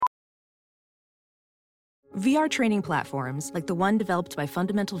VR training platforms, like the one developed by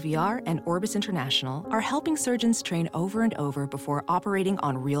Fundamental VR and Orbis International, are helping surgeons train over and over before operating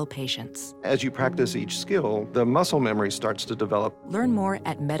on real patients. As you practice each skill, the muscle memory starts to develop. Learn more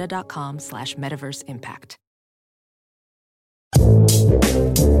at meta.com/metaverseimpact.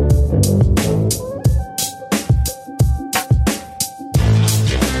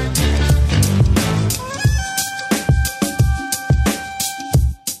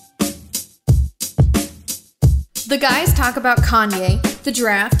 The guys talk about Kanye, the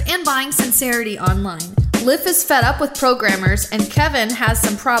draft, and buying sincerity online. Liff is fed up with programmers, and Kevin has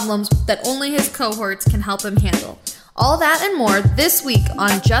some problems that only his cohorts can help him handle. All that and more this week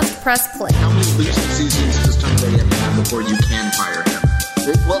on Just Press Play. How many losing seasons does Tom Brady have to have before you can fire him?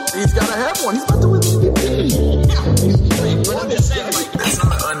 Well, he's got to have one. He's about to win the MVP. That's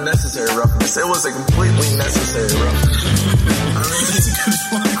not unnecessary roughness. It was a completely necessary roughness. I mean, that's a good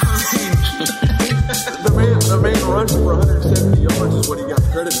point. The man rushed for 170 yards is what he got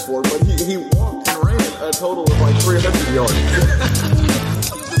credit for, but he walked and ran a total of like 300 yards.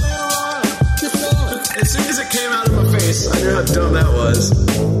 As soon as it came out of my face, I knew how dumb that was.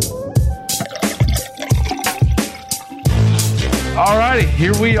 Alrighty,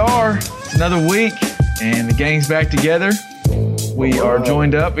 here we are. It's another week, and the gang's back together. We are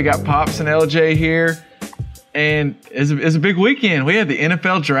joined up. We got Pops and LJ here. And it's a big weekend. We had the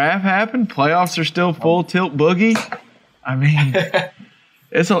NFL draft happen. Playoffs are still full tilt boogie. I mean,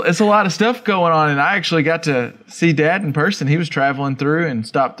 it's a lot of stuff going on. And I actually got to see Dad in person. He was traveling through and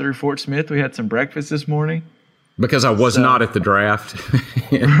stopped through Fort Smith. We had some breakfast this morning. Because I was not at the draft.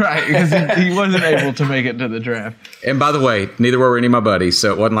 Right, because he wasn't able to make it to the draft. And by the way, neither were any of my buddies,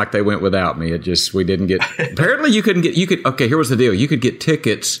 so it wasn't like they went without me. We didn't get – apparently okay, here was the deal. You could get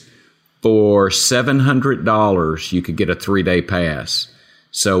tickets – for $700, you could get a 3-day pass.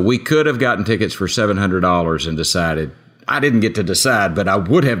 So we could have gotten tickets for $700 and decided – I didn't get to decide, but I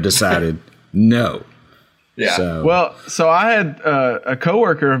would have decided no. Yeah. So I had a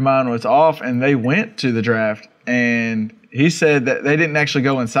coworker of mine was off, and they went to the draft, and he said that they didn't actually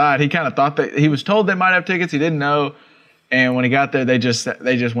go inside. He kind of thought that – he was told they might have tickets. He didn't know. And when he got there, they just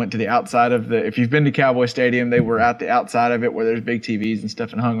went to the outside of the – if you've been to Cowboy Stadium, they were out the outside of it where there's big TVs and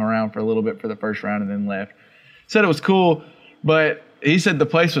stuff and hung around for a little bit for the first round and then left. Said it was cool, but he said the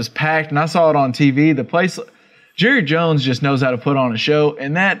place was packed, and I saw it on TV. The place – Jerry Jones just knows how to put on a show,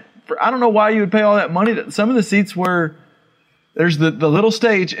 and that – I don't know why you would pay all that money. Some of the seats were – there's the little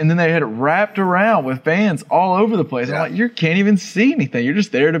stage, and then they had it wrapped around with fans all over the place. Yeah. I'm like, you can't even see anything. You're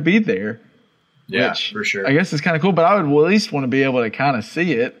just there to be there. Yeah, for sure. I guess it's kind of cool, but I would at least want to be able to kind of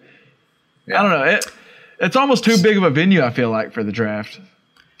see it. Yeah. I don't know. It's almost too big of a venue, I feel like, for the draft.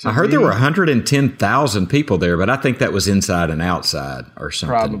 I heard there were 110,000 people there, but I think that was inside and outside or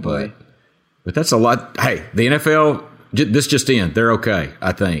something. Probably. But that's a lot. Hey, the NFL, this just in. They're okay,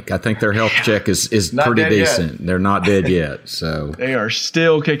 I think. I think their health check is pretty decent. Yet. They're not dead yet. So they are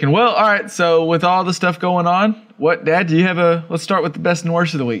still kicking. Well, all right. So with all the stuff going on, Dad, do you have let's start with the best and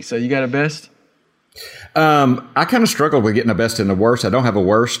worst of the week. So you got a best? I kind of struggled with getting a best and a worst. I don't have a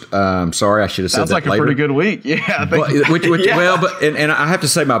worst. Sorry, I should have said that later. Sounds like a pretty good week. Yeah. I think and I have to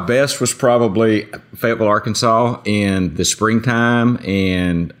say my best was probably Fayetteville, Arkansas in the springtime,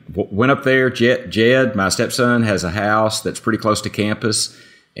 and went up there. Jed, my stepson, has a house that's pretty close to campus,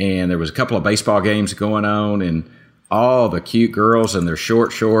 and there was a couple of baseball games going on, and all the cute girls in their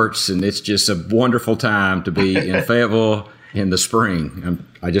short shorts, and it's just a wonderful time to be in Fayetteville in the spring.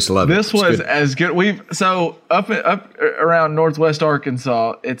 I just love it. This was good. As good. So up around Northwest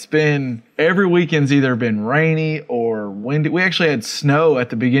Arkansas, it's been every weekend's either been rainy or windy. We actually had snow at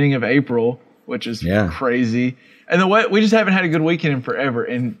the beginning of April, which is crazy. And we just haven't had a good weekend in forever.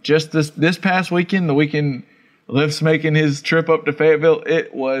 And just this past weekend, the weekend Liff's making his trip up to Fayetteville,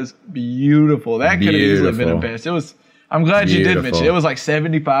 it was beautiful. That could have easily been a best. It was. I'm glad you did mention it. It was like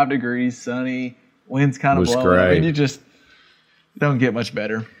 75 degrees, sunny, winds kind of blowing. Great. I mean, you just don't get much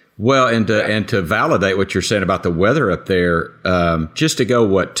better. Well, and to validate what you're saying about the weather up there, just to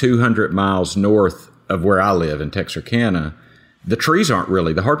go 200 miles north of where I live in Texarkana, the trees aren't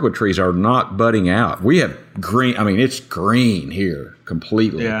really, the hardwood trees are not budding out. We have green. I mean, it's green here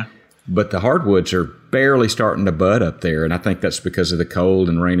completely. Yeah. But the hardwoods are barely starting to bud up there, and I think that's because of the cold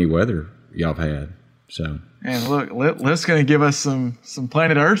and rainy weather y'all have had. So. And look, Liff's going to give us some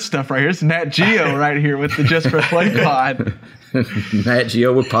Planet Earth stuff right here. It's Nat Geo right here with the Just for Play pod. Nat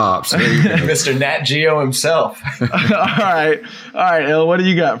Geo with Pops. Mr. Nat Geo himself. All right, El, what do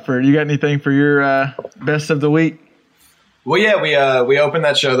you got you got anything for your best of the week? Well, yeah, we opened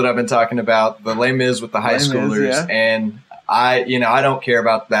that show that I've been talking about, the Les Mis with the high schoolers, and I don't care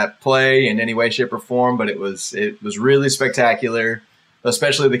about that play in any way, shape, or form, but it was really spectacular.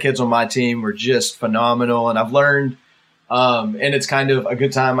 Especially the kids on my team were just phenomenal, and I've learned, and it's kind of a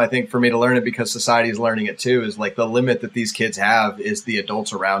good time, I think, for me to learn it because society is learning it too. Is like the limit that these kids have is the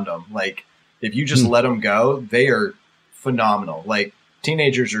adults around them. Like if you just let them go, they are phenomenal. Like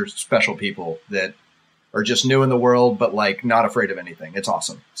teenagers are special people that are just new in the world, but like not afraid of anything. It's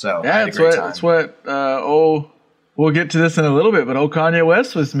awesome. So yeah, that's what. We'll get to this in a little bit, but old Kanye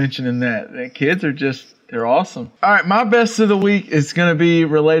West was mentioning that kids are they're awesome. All right, my best of the week is going to be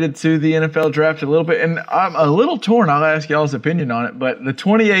related to the NFL draft a little bit, and I'm a little torn. I'll ask y'all's opinion on it, but the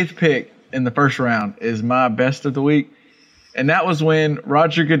 28th pick in the first round is my best of the week, and that was when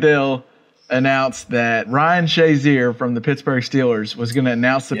Roger Goodell announced that Ryan Shazier from the Pittsburgh Steelers was going to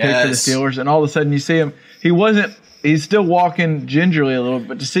announce the pick for the Steelers, and all of a sudden you see him. He's still walking gingerly a little bit,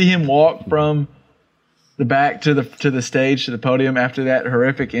 but to see him walk from the back to the stage, to the podium after that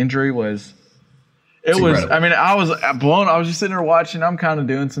horrific injury was incredible. I mean, I was blown. I was just sitting there watching. I'm kind of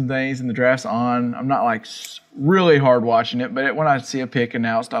doing some things, and the draft's on. I'm not like really hard watching it, but when I see a pick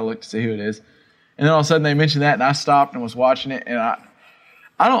announced, I look to see who it is. And then all of a sudden they mentioned that, and I stopped and was watching it, and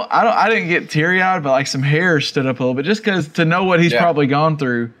I didn't get teary-eyed, but like some hair stood up a little bit, just because to know what he's probably gone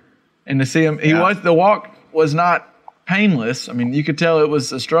through, and to see him, the walk was not painless. I mean, you could tell it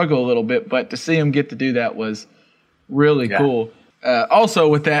was a struggle a little bit, but to see him get to do that was really cool. Also,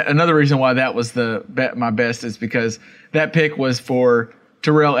 with that, another reason why that was my best is because that pick was for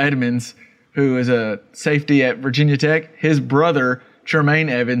Terrell Edmonds, who is a safety at Virginia Tech. His brother, Tremaine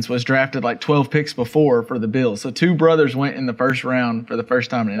Evans, was drafted like 12 picks before for the Bills. So two brothers went in the first round for the first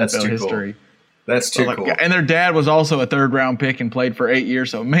time in NFL history. Cool. That's too cool. And their dad was also a third-round pick and played for 8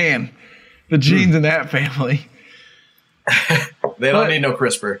 years. So, man, the genes in that family. They don't need no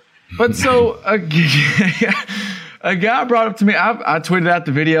CRISPR. But so a guy brought up to me. I tweeted out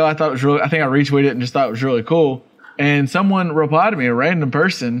the video. I thought it was really. I think I retweeted it and just thought it was really cool. And someone replied to me, a random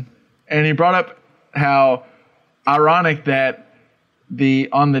person, and he brought up how ironic that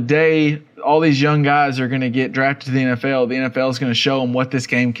on the day all these young guys are going to get drafted to the NFL is going to show them what this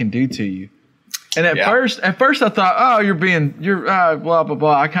game can do to you. And at first I thought, oh, you're blah blah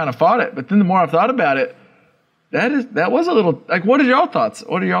blah. I kind of fought it, but then the more I've thought about it. That was a little like. What are y'all's thoughts?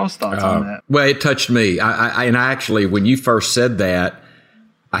 What are y'all's thoughts on that? Well, it touched me. I actually, when you first said that,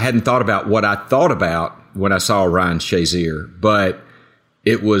 I hadn't thought about what I thought about when I saw Ryan Shazier, but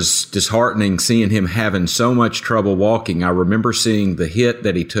it was disheartening seeing him having so much trouble walking. I remember seeing the hit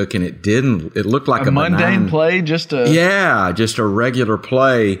that he took, and it looked like a mundane play, just a regular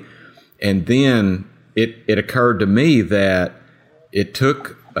play, and then it occurred to me that it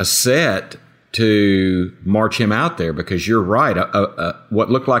took a set to march him out there, because you're right. What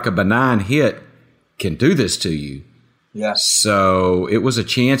looked like a benign hit can do this to you. Yeah. So it was a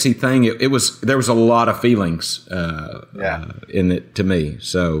chancy thing. There was a lot of feelings in it to me.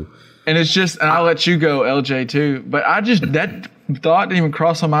 So, and it's just, and I'll let you go, LJ, too. But that thought didn't even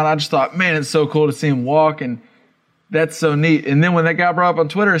cross my mind. I just thought, man, it's so cool to see him walk, and that's so neat. And then when that guy brought up on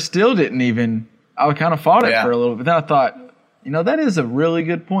Twitter, it still didn't even. I kind of fought it for a little bit. Then I thought, that is a really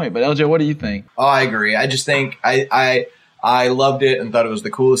good point. But LJ, what do you think? Oh, I agree. I just think I loved it and thought it was the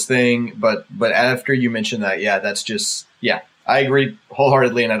coolest thing. But after you mentioned that, that's just, I agree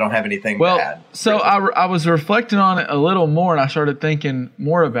wholeheartedly, and I don't have anything to add. So I was reflecting on it a little more, and I started thinking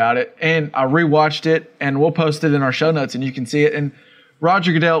more about it. And I rewatched it, and we'll post it in our show notes, and you can see it. And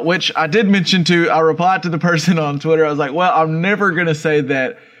Roger Goodell, which I did mention I replied to the person on Twitter. I was like, well, I'm never going to say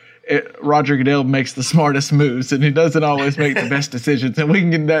that Roger Goodell makes the smartest moves, and he doesn't always make the best decisions. And we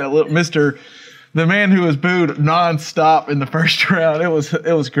can get that the man who was booed nonstop in the first round. It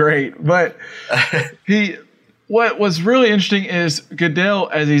was great. But what was really interesting is Goodell,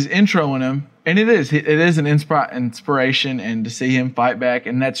 as he's introing him, and it is an inspiration, and to see him fight back,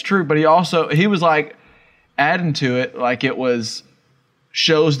 and that's true. But he was like adding to it, like it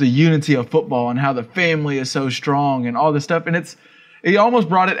shows the unity of football and how the family is so strong and all this stuff. And he almost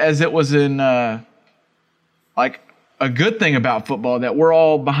brought it as it was in like a good thing about football, that we're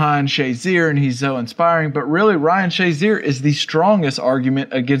all behind Shazier and he's so inspiring. But really, Ryan Shazier is the strongest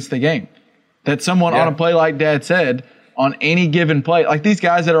argument against the game. That someone on a play, like Dad said, on any given play, like these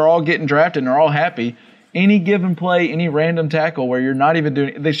guys that are all getting drafted and are all happy, any given play, any random tackle where you're not even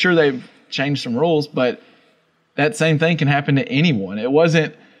doing – they've changed some rules, but that same thing can happen to anyone. It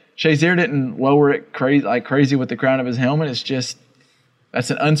wasn't – Shazier didn't lower it crazy with the crown of his helmet. It's just – that's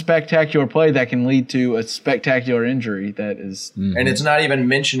an unspectacular play that can lead to a spectacular injury. That is, and it's not even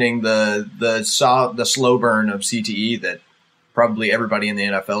mentioning the slow burn of CTE that probably everybody in the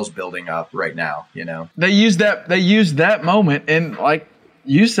NFL is building up right now. They used that moment, and like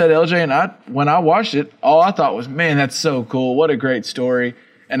you said, LJ, and when I watched it, all I thought was, man, that's so cool. What a great story.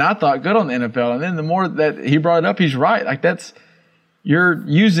 And I thought, good on the NFL. And then the more that he brought it up, he's right. Like you're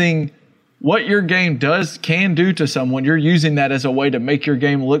using what your game can do to someone. You're using that as a way to make your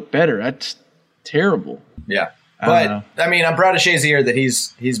game look better. That's terrible. Yeah. But I mean, I'm proud of Shazier that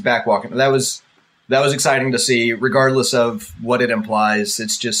he's back walking. That was exciting to see, regardless of what it implies.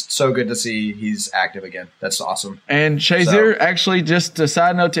 It's just so good to see he's active again. That's awesome. And Shazier, actually, just a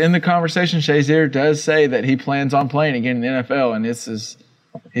side note to end the conversation, Shazier does say that he plans on playing again in the NFL, and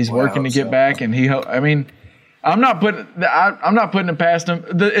he's working to get back. And I'm not putting it past him.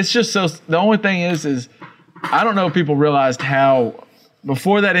 It's just the only thing is I don't know if people realized how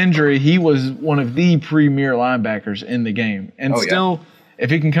before that injury he was one of the premier linebackers in the game, and if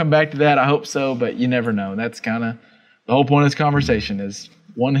he can come back to that, I hope so. But you never know. That's kind of the whole point of this conversation is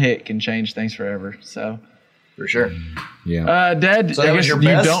one hit can change things forever. So for sure, yeah. Dad, so I guess you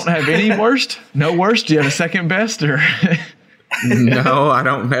don't have any worst. No worst. Do you have a second best or? No, I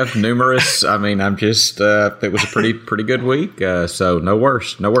don't have numerous. I mean, I'm just. It was a pretty good week. So no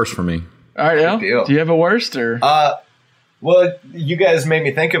worst for me. All right, El, do you have a worst or? Well, you guys made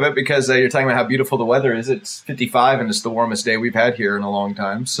me think of it because you're talking about how beautiful the weather is. It's 55 and it's the warmest day we've had here in a long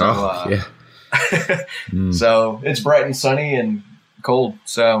time. So, so it's bright and sunny and cold.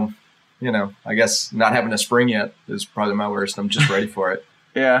 So, I guess not having a spring yet is probably my worst. I'm just ready for it.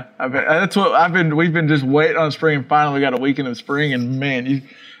 Yeah, we've been just waiting on spring, and finally we got a weekend of spring. And man,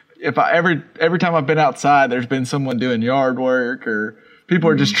 every time I've been outside, there's been someone doing yard work or people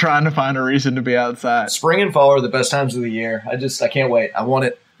are just trying to find a reason to be outside. Spring and fall are the best times of the year. I can't wait. I want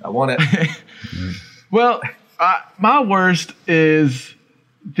it. Well, my worst is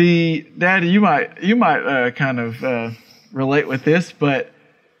Daddy, you might kind of relate with this, but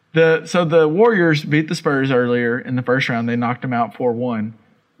the Warriors beat the Spurs earlier in the first round. They knocked them out 4-1,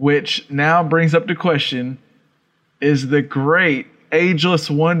 which now brings up the question, is the great ageless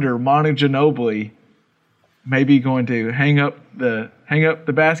wonder Manu Ginobili maybe going to hang up the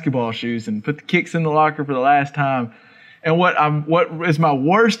basketball shoes and put the kicks in the locker for the last time? And what is my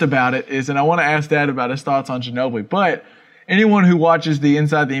worst about it is, and I want to ask Dad about his thoughts on Ginobili, but anyone who watches the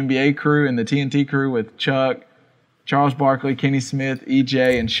Inside the NBA crew and the TNT crew with Chuck, Charles Barkley, Kenny Smith,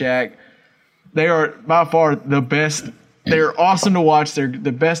 EJ, and Shaq, they are by far the best. They're awesome to watch. They're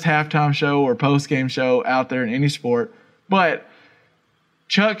the best halftime show or post-game show out there in any sport. But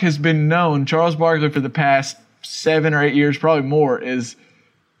Chuck has been known, Charles Barkley, for the past 7 or 8 years, probably more, is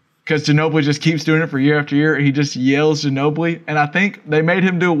because Ginobili just keeps doing it for year after year. He just yells Ginobili. And I think they made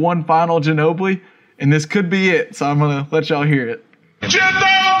him do one final Ginobili, and this could be it. So I'm going to let y'all hear it.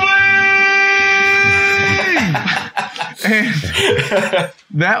 Ginobili! And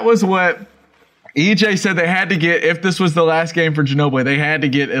that was what EJ said they had to get. If this was the last game for Ginobili, they had to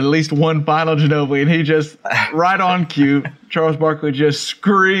get at least one final Ginobili. And he just, right on cue, Charles Barkley just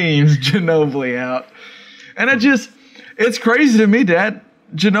screams Ginobili out. And it's crazy to me, Dad.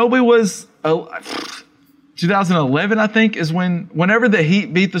 Ginobili was 2011, I think, is whenever the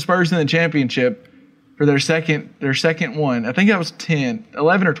Heat beat the Spurs in the championship for their second one. I think that was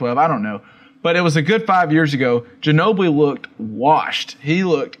 11 or 12. I don't know. But it was a good 5 years ago. Ginobili looked washed. He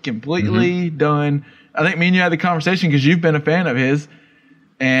looked completely done. I think me and you had the conversation because you've been a fan of his.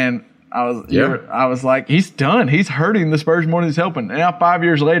 And I was like, he's done. He's hurting the Spurs more than he's helping. And now 5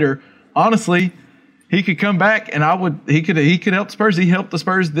 years later, honestly, he could come back and he could help the Spurs. He helped the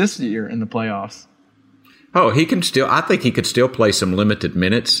Spurs this year in the playoffs. Oh, I think he could still play some limited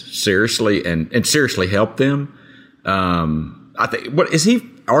minutes seriously and seriously help them. I think, what is he?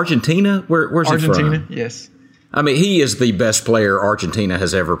 Argentina? Where's Argentina, he from? Yes. I mean, he is the best player Argentina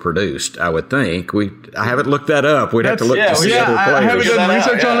has ever produced, I would think. I haven't looked that up. We'd have to look to see other players. I haven't done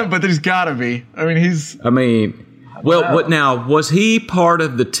research on it, but there's got to be. Now, was he part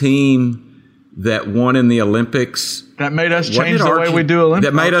of the team that won in the Olympics? That made us change the way we do Olympics.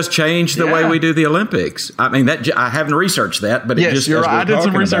 That made us change the way we do the Olympics. I mean, I haven't researced that, but yes, you're right. I did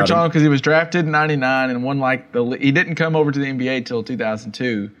some research on him because he was drafted in '99 and won he didn't come over to the NBA till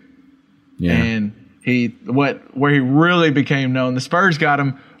 2002. Yeah, and where he really became known. The Spurs got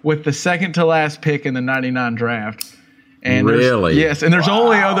him with the second to last pick in the '99 draft. And really? Yes, and there's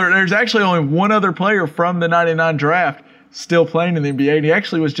actually only one other player from the '99 draft still playing in the NBA. And he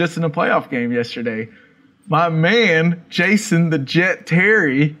actually was just in a playoff game yesterday. My man, Jason the Jet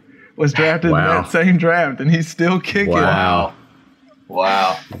Terry, was drafted in that same draft, and he's still kicking. Wow.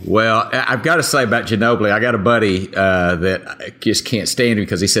 Wow. Well, I've got to say about Ginobili, I got a buddy that just can't stand him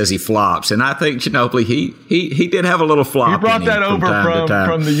because he says he flops, and I think Ginobili he did have a little flop. He brought that over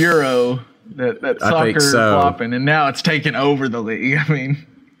from the Euro, that soccer flopping, and now it's taken over the league. I mean,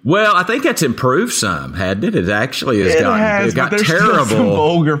 well, I think that's improved some, hadn't it? It actually has got but there's terrible. Still some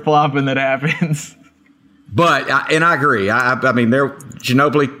vulgar flopping that happens. But I agree. I mean,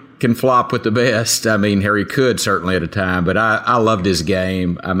 Ginobili can flop with the best. I mean, Harry could certainly at a time, but I loved his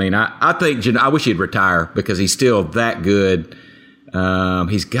game. I mean, I think I wish he'd retire because he's still that good.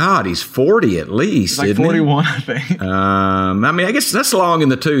 He's 40 at least. He's like 41, I think. I mean, I guess that's long in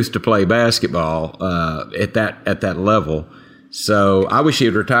the tooth to play basketball at that level. So I wish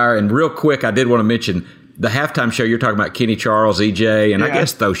he'd retire. And real quick, I did want to mention the halftime show. You're talking about Kenny Charles, EJ, and I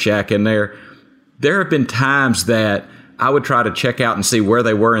guess throw Shaq in there. There have been times that I would try to check out and see where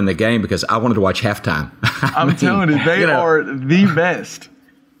they were in the game because I wanted to watch halftime. I'm telling you, they are the best.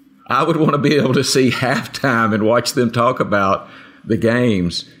 I would want to be able to see halftime and watch them talk about the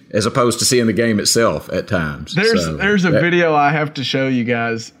games as opposed to seeing the game itself at times. There's a video I have to show you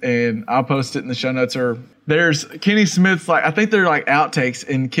guys, and I'll post it in the show notes. Or there's Kenny Smith's, like, I think they're like outtakes,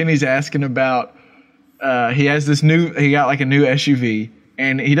 and Kenny's asking about he got like a new SUV.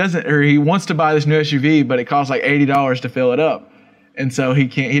 And he wants to buy this new SUV, but it costs like $80 to fill it up. And so he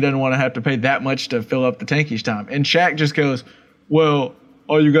doesn't want to have to pay that much to fill up the tank each time. And Shaq just goes, well,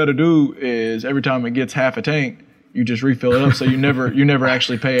 all you got to do is every time it gets half a tank, you just refill it up. So you never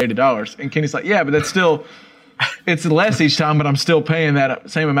actually pay $80. And Kenny's like, yeah, but that's still, it's less each time, but I'm still paying that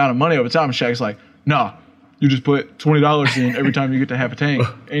same amount of money over time. And Shaq's like, nah, you just put $20 in every time you get to half a tank.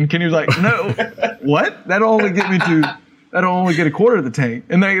 And Kenny was like, no, what? That'll only get a quarter of the tank.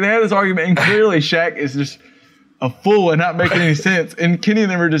 And they had this argument, and clearly Shaq is just a fool and not making any sense. And Kenny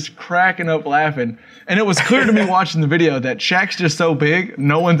and them were just cracking up laughing. And it was clear to me watching the video that Shaq's just so big,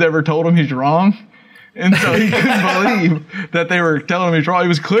 no one's ever told him he's wrong. And so he couldn't believe that they were telling him he's wrong. He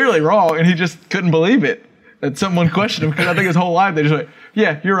was clearly wrong, and he just couldn't believe it. That someone questioned him, because I think his whole life they just like,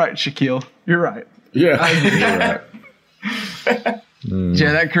 yeah, you're right, Shaquille. You're right. Yeah, you're right.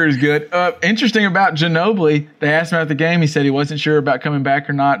 Yeah, that crew's good. Interesting about Ginobili, they asked him about the game. He said he wasn't sure about coming back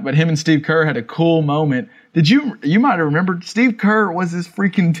or not, but him and Steve Kerr had a cool moment. You might have remembered Steve Kerr was his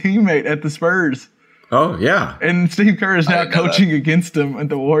freaking teammate at the Spurs. Oh, yeah. And Steve Kerr is now coaching against him at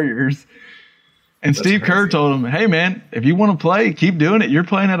the Warriors. And Steve Kerr told him, hey, man, if you want to play, keep doing it. You're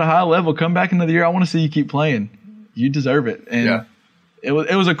playing at a high level. Come back into the year. I want to see you keep playing. You deserve it. And it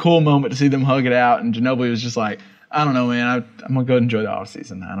was a cool moment to see them hug it out. And Ginobili was just like, I don't know, man. I'm going to go enjoy the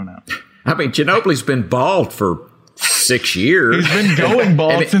offseason. I don't know. I mean, Ginobili's been bald for 6 years. He's been going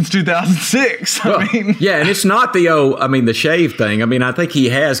bald since 2006. Well, yeah, and it's not the shave thing. I mean, I think he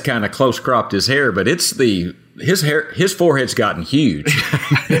has kind of close cropped his hair, but it's his forehead's gotten huge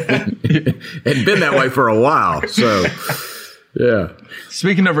and been that way for a while. So, yeah.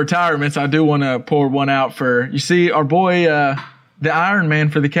 Speaking of retirements, I do want to pour one out for, you see, our boy, the Iron Man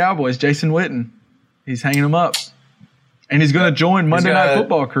for the Cowboys, Jason Witten. He's hanging him up. And he's going to join Monday Night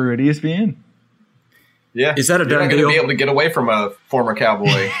Football crew at ESPN. Yeah, is that a done deal? You're not going to be able to get away from a former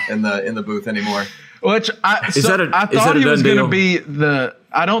Cowboy in the booth anymore. Which I thought he was going to be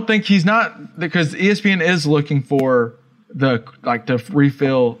I don't think he's not, because ESPN is looking for to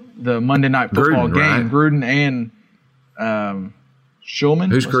refill the Monday Night Football game. Right? Gruden and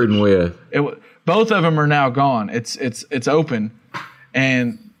Schulman. Who's Gruden with? Both of them are now gone. It's open,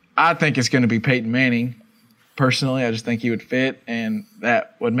 and I think it's going to be Peyton Manning. Personally, I just think he would fit, and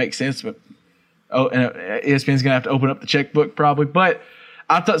that would make sense. But ESPN's going to have to open up the checkbook probably. But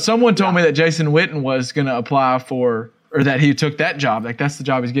I thought someone told me that Jason Witten was going to apply for, or that he took that job. Like, that's the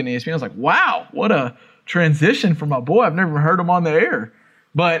job he's getting at ESPN. I was like, wow, what a transition for my boy. I've never heard him on the air.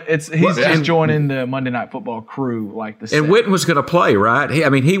 But he's just joining the Monday Night Football crew, like the. And Witten was going to play, right?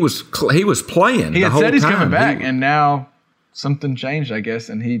 He was playing. He had said he's coming back, and now something changed, I guess.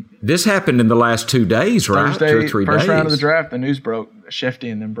 And this happened in the last 2 days, right? Thursday, 2 or 3 days. First round of the draft, the news broke. Shefty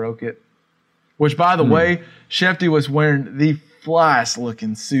and them broke it. Which, by the way, Shefty was wearing the flyest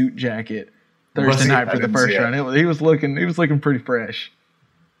looking suit jacket Thursday night for the first round. He was looking pretty fresh.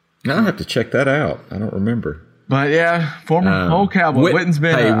 I'll have to check that out. I don't remember. But yeah, former old Cowboy. Witten's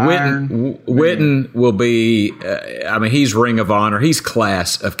been Witten will be. He's Ring of Honor. He's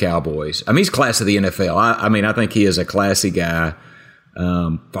class of Cowboys. He's class of the NFL. I think he is a classy guy,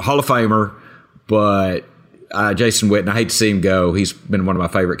 Hall of Famer. But Jason Witten, I hate to see him go. He's been one of my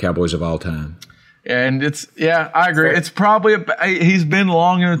favorite Cowboys of all time. And I agree. It's probably he's been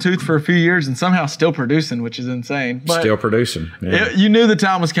long in the tooth for a few years and somehow still producing, which is insane. But still producing. Yeah. You knew the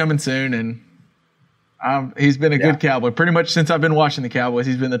time was coming soon, and He's been a good Cowboy. Pretty much since I've been watching the Cowboys,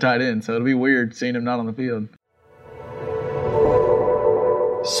 he's been the tight end. So it'll be weird seeing him not on the field.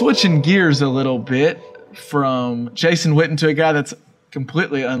 Switching gears a little bit from Jason Witten to a guy that's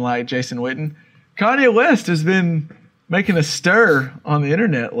completely unlike Jason Witten. Kanye West has been making a stir on the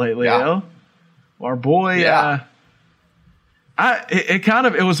internet lately, El. Our boy,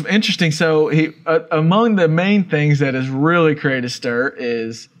 it was interesting. So he, among the main things that has really created a stir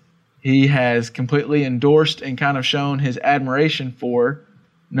is he has completely endorsed and kind of shown his admiration for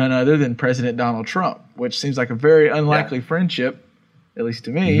none other than President Donald Trump, which seems like a very unlikely friendship, at least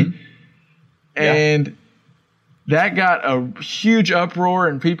to me. Mm-hmm. And that got a huge uproar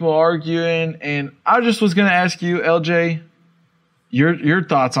and people arguing. And I just was going to ask you, LJ, your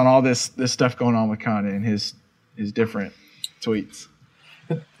thoughts on all this stuff going on with Kanye and his different tweets.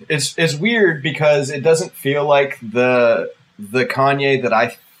 It's weird because it doesn't feel like the Kanye that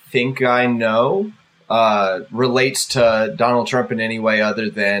I think I know relates to Donald Trump in any way other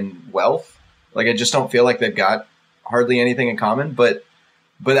than wealth. Like, I just don't feel like they've got hardly anything in common. But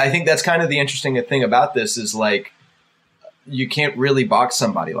I think that's kind of the interesting thing about this is, like, you can't really box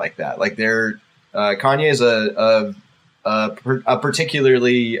somebody like that. Like, Kanye is a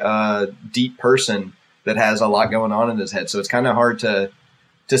particularly deep person that has a lot going on in his head. So it's kind of hard to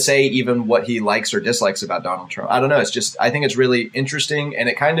say even what he likes or dislikes about Donald Trump. I don't know. It's just, I think it's really interesting, and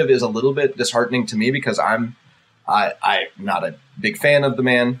it kind of is a little bit disheartening to me because I'm not a big fan of the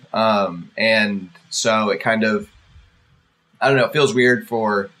man. And so it kind of, I don't know, it feels weird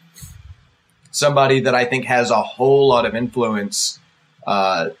for somebody that I think has a whole lot of influence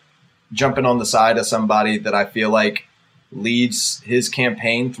jumping on the side of somebody that I feel like leads his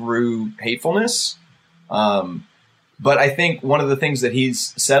campaign through hatefulness. But I think one of the things that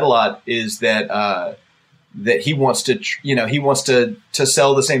he's said a lot is that he wants to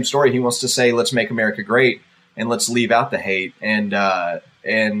sell the same story. He wants to say, let's make America great and let's leave out the hate. And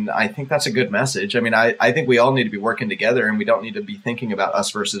I think that's a good message. I mean, I think we all need to be working together and we don't need to be thinking about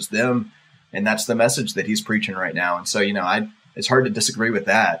us versus them. And that's the message that he's preaching right now. And so, it's hard to disagree with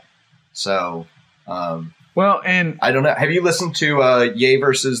that. So, well, and I don't know. Have you listened to Ye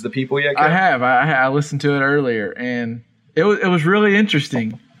versus the People yet, Kevin? I have. I listened to it earlier, and it was really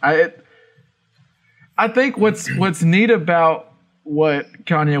interesting. I think what's neat about what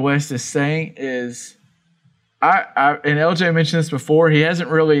Kanye West is saying is, and LJ mentioned this before. He hasn't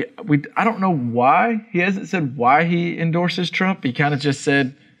really. I don't know why he hasn't said why he endorses Trump. He kind of just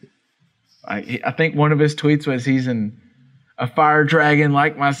said. I think one of his tweets was he's a fire dragon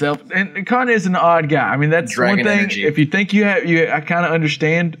like myself. And Kanye is an odd guy. I mean, that's dragon one thing. Energy. If you think I kind of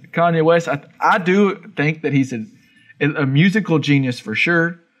understand Kanye West. I do think that he's a musical genius for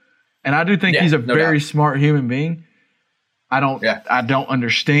sure. And I do think he's a very smart human being. I don't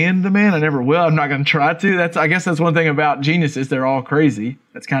understand the man. I never will. I'm not going to try to. I guess that's one thing about geniuses. They're all crazy.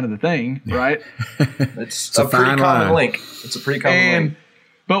 That's kind of the thing, right? It's a pretty common link. It's a pretty common link.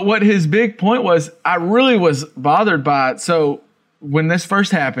 But what his big point was, I really was bothered by it. So when this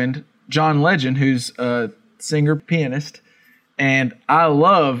first happened, John Legend, who's a singer pianist, and I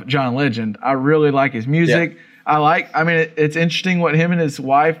love John Legend. I really like his music. Yeah. It's interesting what him and his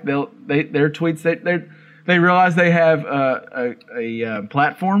wife, their tweets, they realize they have a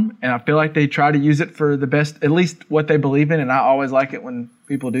platform, and I feel like they try to use it for the best, at least what they believe in. And I always like it when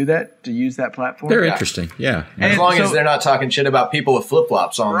people do that, to use that platform. They're interesting, yeah. As long as they're not talking shit about people with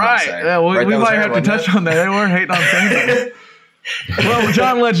flip-flops on. Right. We might have to touch on that. They weren't hating on singers. Well,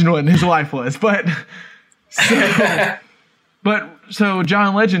 John Legend wasn't. His wife was. So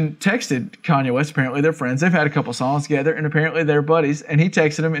John Legend texted Kanye West. Apparently they're friends. They've had a couple songs together, and apparently they're buddies. And he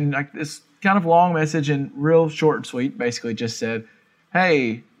texted him in like this kind of long message and real short and sweet, basically just said,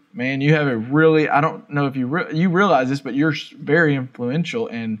 hey, man, you have I don't know if you realize this, but you're very influential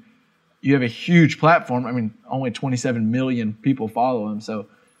and you have a huge platform. I mean, only 27 million people follow him. So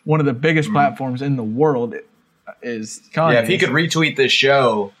one of the biggest platforms in the world is Kanye. Yeah, if he could retweet this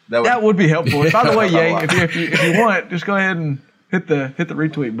show, that would be helpful. By the way, Ye, if you want, just go ahead and hit the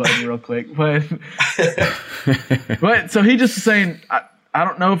retweet button real quick. But so he just was saying, I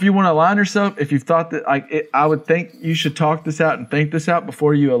don't know if you want to align yourself. If you've thought that, I would think you should talk this out and think this out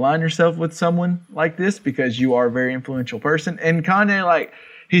before you align yourself with someone like this, because you are a very influential person. And Kanye,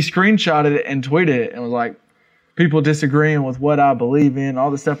 he screenshotted it and tweeted it and was like, people disagreeing with what I believe in,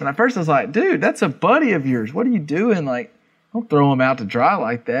 all this stuff. And at first I was like, dude, that's a buddy of yours. What are you doing? Don't throw him out to dry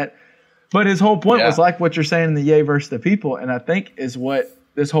like that. But his whole point was like what you're saying in the Ye versus the People. And I think is what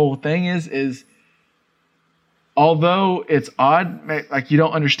this whole thing is although it's odd, like you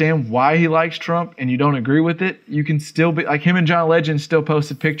don't understand why he likes Trump and you don't agree with it, you can still be like him and John Legend still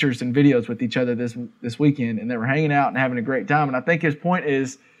posted pictures and videos with each other this weekend, and they were hanging out and having a great time. And I think his point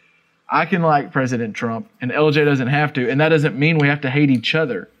is, I can like President Trump and LJ doesn't have to, and that doesn't mean we have to hate each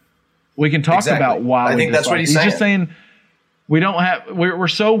other. We can talk about why. I think that's what he's saying. Just saying we don't have. We're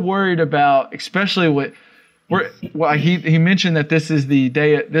so worried about, especially what. He mentioned that this is the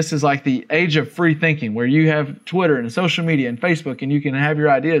day. This is like the age of free thinking, where you have Twitter and social media and Facebook, and you can have your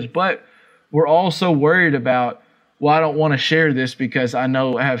ideas. But we're also worried about, well, I don't want to share this because I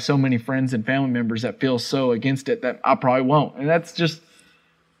know I have so many friends and family members that feel so against it that I probably won't. And that's just,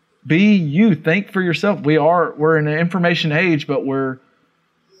 be you. Think for yourself. We're in an information age, but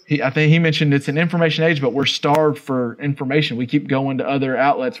I think he mentioned it's an information age, but we're starved for information. We keep going to other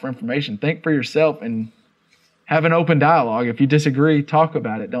outlets for information. Think for yourself and have an open dialogue. If you disagree, talk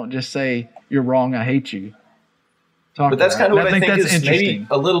about it. Don't just say you're wrong, I hate you. But that's kind of what I think is maybe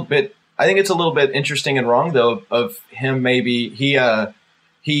a little bit. I think it's a little bit interesting and wrong though of him. Maybe he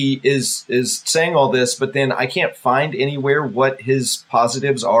is saying all this, but then I can't find anywhere what his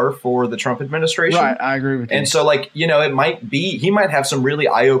positives are for the Trump administration. Right, I agree with you. And so, like, you know, it might be he might have some really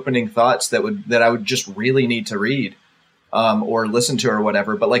eye-opening thoughts that I would just really need to read or listen to or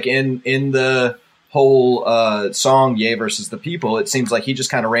whatever. But like in the whole song "Ye versus the People," it seems like he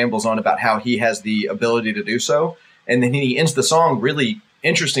just kind of rambles on about how he has the ability to do so, and then he ends the song really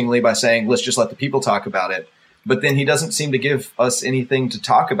interestingly by saying, "Let's just let the people talk about it." But then he doesn't seem to give us anything to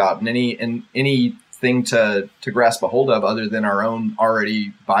talk about and anything to grasp a hold of other than our own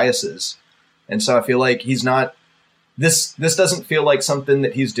already biases. And so I feel like he's not. This doesn't feel like something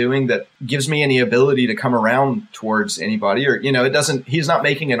that he's doing that gives me any ability to come around towards anybody, or it doesn't. He's not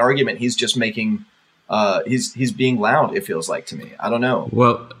making an argument. He's just making. He's being loud, it feels like to me. I don't know.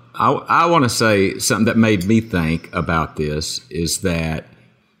 Well, I want to say something that made me think about this is that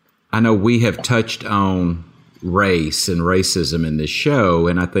I know we have touched on race and racism in this show,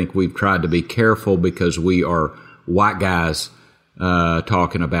 and I think we've tried to be careful because we are white guys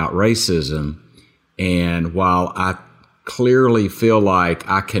talking about racism. And while I clearly feel like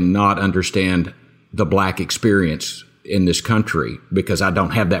I cannot understand the black experience in this country because I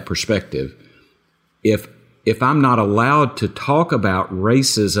don't have that perspective, if I'm not allowed to talk about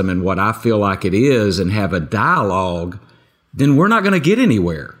racism and what I feel like it is and have a dialogue, then we're not going to get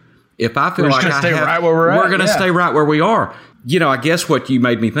anywhere. If I feel like we're going to stay right where we are. I guess what you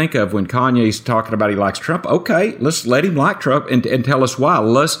made me think of when Kanye's talking about he likes Trump. Okay, let's let him like Trump and tell us why.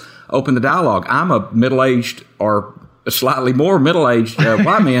 Let's open the dialogue. I'm a middle-aged or slightly more middle-aged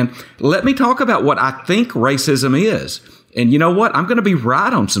white man. Let me talk about what I think racism is. And you know what? I'm going to be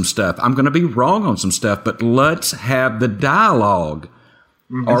right on some stuff. I'm going to be wrong on some stuff. But let's have the dialogue.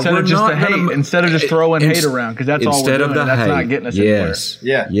 Instead of just instead of just throwing hate around, because that's all we're doing. That's not getting us anywhere.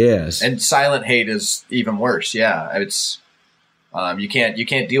 Yeah. Yes. And silent hate is even worse. Yeah. It's you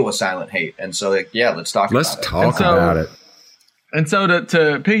can't deal with silent hate. And so let's talk about it. And so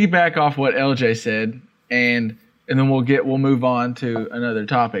to piggyback off what LJ said, and then we'll move on to another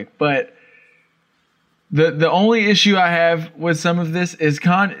topic. But the only issue I have with some of this is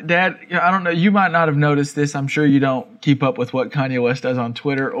Dad, I don't know, you might not have noticed this. I'm sure you don't keep up with what Kanye West does on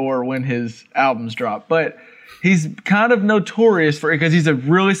Twitter or when his albums drop, but he's kind of notorious because he's a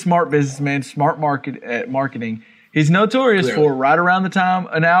really smart businessman, smart marketing. He's notorious for right around the time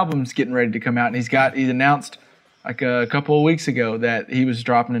an album's getting ready to come out, and he's announced like a couple of weeks ago that he was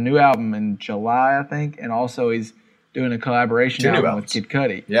dropping a new album in July, I think, and also he's doing a collaboration album with Kid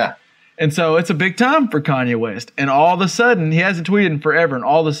Cudi. Yeah. And so it's a big time for Kanye West. And all of a sudden, he hasn't tweeted in forever, and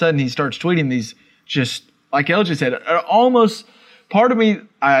all of a sudden he starts tweeting these just, like LJ said, almost, part of me,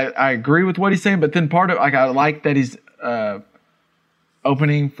 I agree with what he's saying, but then part of, like, I like that he's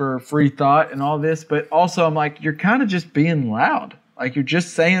opening for free thought and all this, but also I'm like, you're kind of just being loud. Like, you're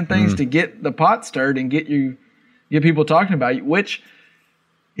just saying things to get the pot stirred and get people talking about you, which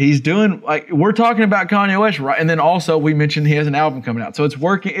he's doing. Like, we're talking about Kanye West, right? And then also we mentioned he has an album coming out, so it's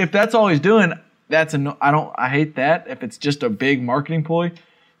working. If that's all he's doing, I hate that. If it's just a big marketing ploy,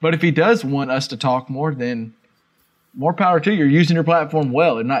 but if he does want us to talk more, then more power to you. You're using your platform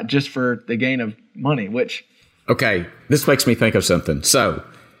well, and not just for the gain of money. Which, okay, this makes me think of something. So,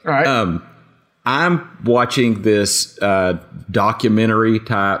 all right. I'm watching this documentary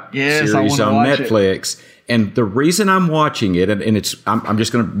type series on Netflix. And the reason I'm watching it, and I'm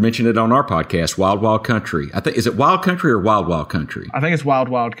just going to mention it on our podcast, Wild Wild Country. I think, is it Wild Country or Wild Wild Country? I think it's Wild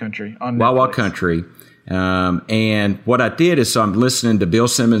Wild Country on Netflix. Wild Wild Country. And what I did is, so I'm listening to Bill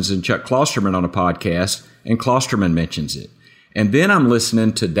Simmons and Chuck Klosterman on a podcast, and Klosterman mentions it. And then I'm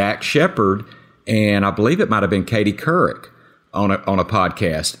listening to Dax Shepard and I believe it might have been Katie Couric on a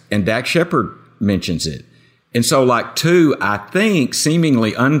podcast, and Dak Shepard mentions it. And so like two, I think,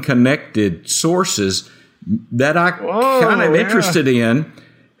 seemingly unconnected sources that I kind of interested in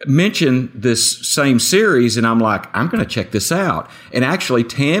mention this same series, and I'm like, I'm going to check this out. And actually,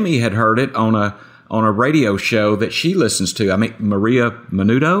 Tammy had heard it on a radio show that she listens to. I mean, Maria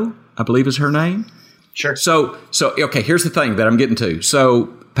Menudo, I believe is her name. Sure. So okay, here's the thing that I'm getting to. So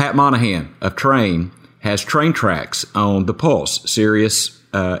Pat Monahan of Train has Train Tracks on the Pulse, Sirius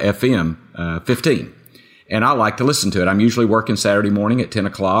FM 15. And I like to listen to it. I'm usually working Saturday morning at 10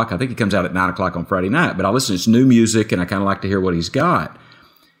 o'clock. I think he comes out at 9 o'clock on Friday night. But I listen to his new music, and I kind of like to hear what he's got.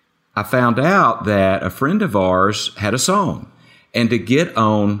 I found out that a friend of ours had a song. And to get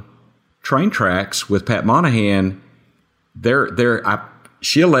on Train Tracks with Pat Monahan,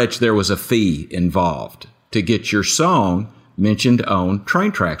 she alleged there was a fee involved to get your song mentioned on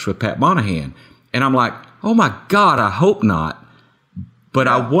Train Tracks with Pat Monahan. And I'm like, oh my God, I hope not. But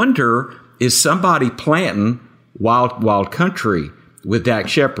I wonder, is somebody planting Wild Country with Dak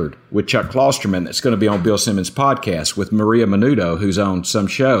Shepard, with Chuck Klosterman, that's going to be on Bill Simmons' podcast, with Maria Menudo, who's on some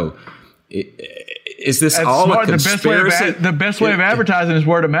show? Is this that's all smart. A conspiracy? The best way of advertising is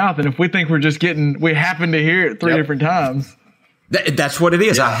word of mouth. And if we think we happen to hear it three different times. That's what it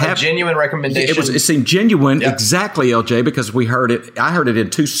is. Yeah, I have a genuine recommendation. It seemed genuine, exactly, LJ, because we heard it. I heard it in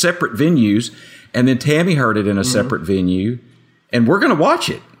two separate venues, and then Tammy heard it in a separate venue, and we're going to watch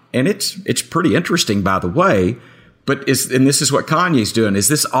it. And it's pretty interesting, by the way. But and this is what Kanye's doing. Is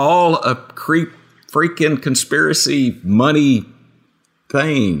this all a freaking conspiracy money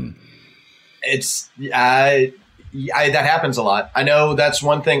thing? That happens a lot. I know that's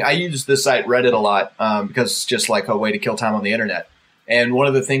one thing. I use this site Reddit a lot because it's just like a way to kill time on the internet. And one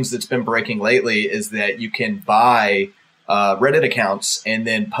of the things that's been breaking lately is that you can buy Reddit accounts and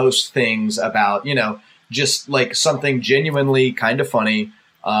then post things about, just like something genuinely kind of funny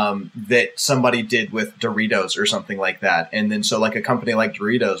that somebody did with Doritos or something like that. And then so like a company like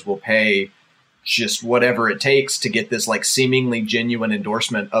Doritos will pay just whatever it takes to get this like seemingly genuine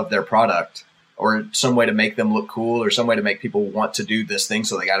endorsement of their product, or some way to make them look cool, or some way to make people want to do this thing.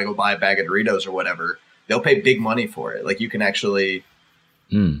 So they got to go buy a bag of Doritos or whatever. They'll pay big money for it. Like you can actually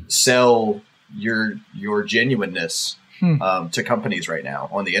sell your genuineness to companies right now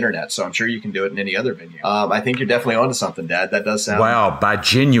on the internet. So I'm sure you can do it in any other venue. I think you're definitely onto something, Dad. That does sound. Wow. By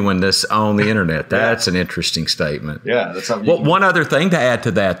genuineness on the internet. That's an interesting statement. Yeah. That's something. Well, one other thing to add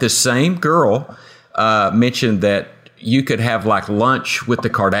to that, this same girl mentioned that you could have like lunch with the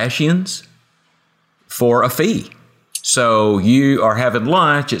Kardashians for a fee. So you are having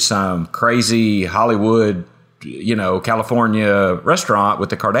lunch at some crazy Hollywood, California restaurant with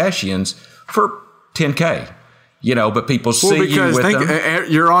the Kardashians for $10K. But people see you with them.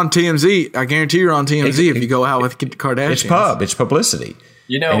 You're on TMZ. I guarantee you're on TMZ if you go out with Kardashians. It's publicity.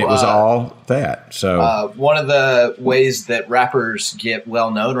 And it was all that. So one of the ways that rappers get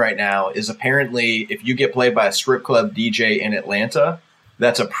well known right now is apparently if you get played by a strip club DJ in Atlanta,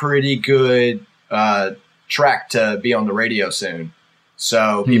 that's a pretty good track to be on the radio soon.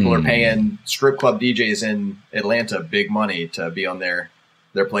 So people are paying strip club DJs in Atlanta big money to be on their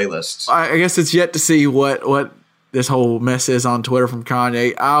playlists. I guess it's yet to see what this whole mess is on Twitter from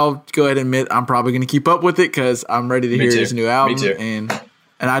Kanye. I'll go ahead and admit I'm probably going to keep up with it because I'm ready to hear his new album. Me too. And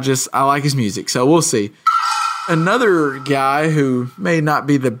I like his music, so we'll see. Another guy who may not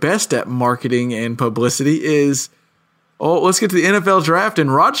be the best at marketing and publicity is, let's get to the NFL draft.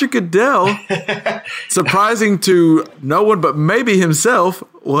 And Roger Goodell, surprising to no one but maybe himself,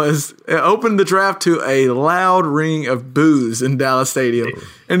 opened the draft to a loud ring of boos in Dallas Stadium.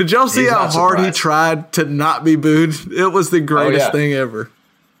 And did y'all see how hard he tried to not be booed? It was the greatest thing ever.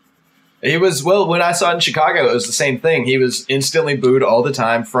 He was, when I saw it in Chicago, it was the same thing. He was instantly booed all the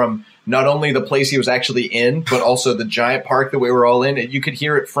time from not only the place he was actually in, but also the giant park that we were all in. You could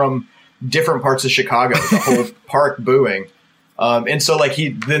hear it from different parts of Chicago, the whole park booing. And so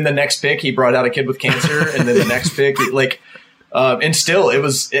then the next pick, he brought out a kid with cancer. And then the next pick, and still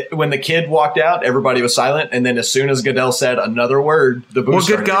when the kid walked out, everybody was silent. And then as soon as Goodell said another word, the boo started.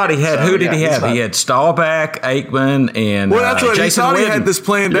 Well, good God, he had, who did he have? He had Staubach, Aikman, and that's what Jason he thought. Witten. He had this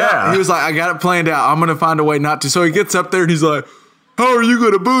planned out. He was like, I got it planned out. I'm going to find a way not to. So he gets up there and he's like, how are you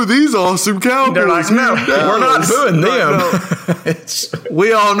going to boo these awesome Cowboys? They're like, no, we're not booing them.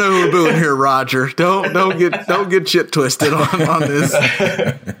 We all know who we're booing here, Roger. Don't get shit twisted on this.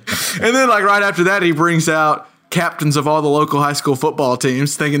 And then right after that, he brings out captains of all the local high school football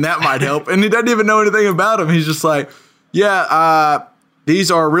teams, thinking that might help. And he doesn't even know anything about them. He's just like,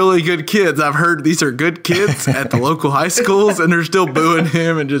 these are really good kids. I've heard these are good kids at the local high schools, and they're still booing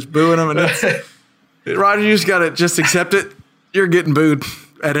him and just booing them. And Roger, you just got to just accept it. You're getting booed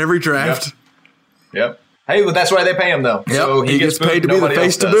at every draft. Yep. Hey, well, that's why they pay him, though. Yep. So he gets paid to be the nobody face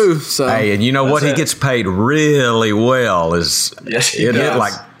else to does. boo. So. Hey, and you know what? He gets paid really well. Yes, he it does.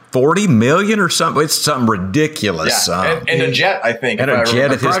 like $40 million or something. It's something ridiculous. Yeah. And a jet, I think. And a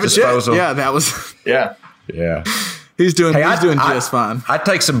jet at his disposal. Yeah, that was. Yeah. Yeah. He's doing just fine. I'd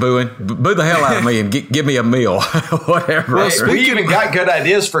take some booing. Boo the hell out of me and give me a meal. Whatever. Well, we even got good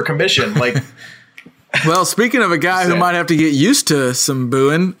ideas for commission. Like, well, speaking of a guy who might have to get used to some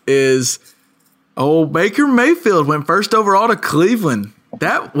booing is old Baker Mayfield went first overall to Cleveland.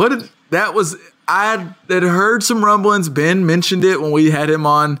 I had heard some rumblings. Ben mentioned it when we had him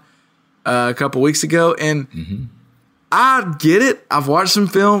on a couple weeks ago, and I get it. I've watched some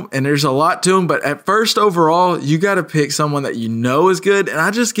film, and there's a lot to him. But at first overall, you got to pick someone that you know is good. And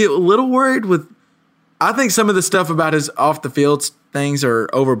I just get a little worried with. I think some of the stuff about his off the field things are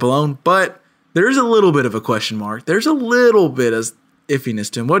overblown, but there's a little bit of a question mark. There's a little bit of iffiness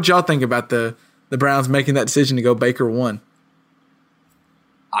to him. What y'all think about the Browns making that decision to go Baker 1?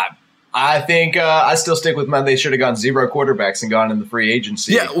 I think I still stick with they should have gone 0 quarterbacks and gone in the free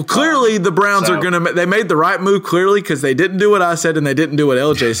agency. Yeah, well, clearly the Browns are going to – they made the right move clearly because they didn't do what I said and they didn't do what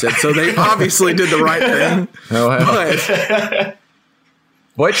LJ said. So they obviously did the right thing.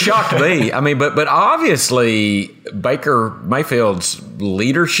 Well, it shocked me. I mean, but obviously Baker Mayfield's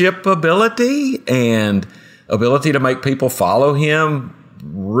leadership ability and ability to make people follow him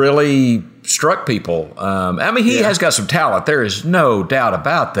really struck people. I mean, he has got some talent. There is no doubt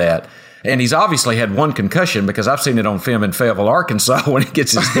about that. And he's obviously had one concussion because I've seen it on film in Fayetteville, Arkansas when he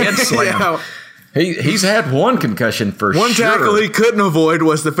gets his head slammed. He's had one concussion for sure. One tackle he couldn't avoid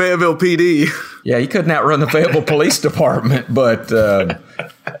was the Fayetteville PD. Yeah, he couldn't outrun the Fayetteville Police Department, but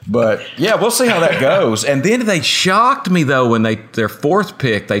yeah, we'll see how that goes. And then they shocked me though when their fourth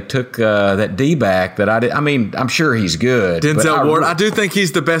pick they took that D-back that I mean, I'm sure he's good. Denzel Ward. I do think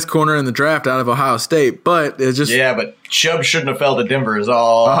he's the best corner in the draft out of Ohio State, but it's just but Chubb shouldn't have fell to Denver is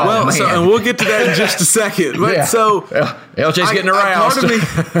all. And we'll get to that in just a second. But so LJ's getting aroused.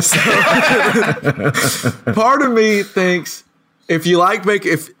 Part of me thinks. If you like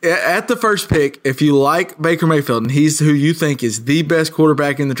Baker, at the first pick, if you like Baker Mayfield and he's who you think is the best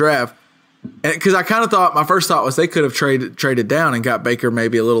quarterback in the draft, because I kind of thought my first thought was they could have traded down and got Baker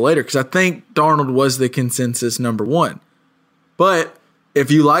maybe a little later because I think Darnold was the consensus number 1. But if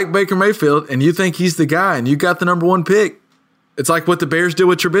you like Baker Mayfield and you think he's the guy and you got the number 1 pick, it's like what the Bears did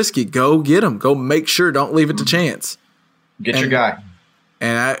with Trubisky. Go get him. Go make sure. Don't leave it to chance. Get your guy.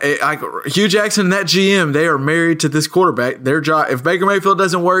 And Hugh Jackson and that GM, they are married to this quarterback. Their job, if Baker Mayfield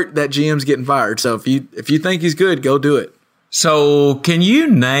doesn't work, that GM's getting fired. So if you think he's good, go do it. So can you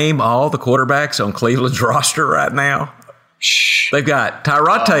name all the quarterbacks on Cleveland's roster right now? They've got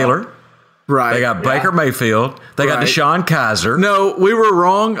Tyrod Taylor. Right. They got Baker Mayfield. They got Deshaun Kaiser. No, we were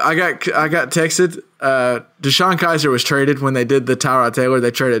wrong. I got texted. Deshaun Kaiser was traded when they did the Tyrod Taylor.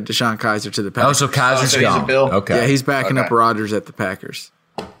 They traded Deshaun Kaiser to the Packers. Oh, so Kaiser's gone. Okay. Yeah, he's backing up Rodgers at the Packers.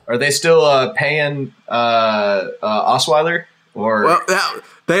 Are they still paying Osweiler? Or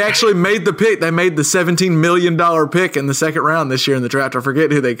they actually made the pick. They made the $17 million pick in the second round this year in the draft. I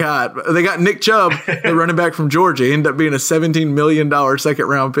forget who they got. They got Nick Chubb, the running back from Georgia. He ended up being a $17 million second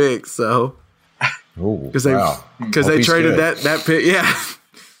round pick. So because they traded that pick. Yeah.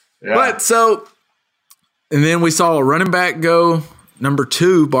 But so, and then we saw a running back go number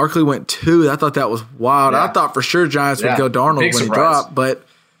 2. Barkley went 2. I thought that was wild. I thought for sure Giants would go Darnold when he dropped, but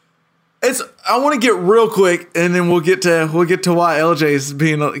I want to get real quick, and then we'll get to why LJ's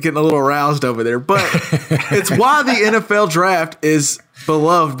getting a little aroused over there. But it's why the NFL draft is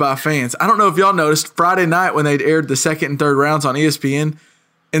beloved by fans. I don't know if y'all noticed Friday night when they aired the second and third rounds on ESPN.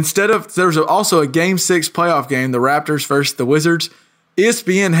 There was also a Game 6 playoff game, the Raptors versus the Wizards.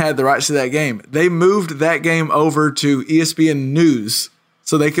 ESPN had the rights to that game. They moved that game over to ESPN News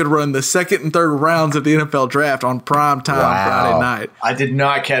so they could run the second and third rounds of the NFL draft on prime time Friday night. I did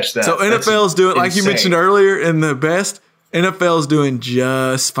not catch that. So NFL's doing, like you mentioned earlier in the best, NFL's doing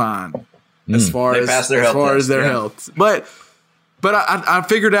just fine as far as their health. But I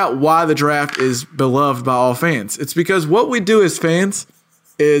figured out why the draft is beloved by all fans. It's because what we do as fans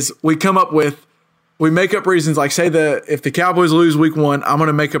is we make up reasons, like say if the Cowboys lose week 1, I'm going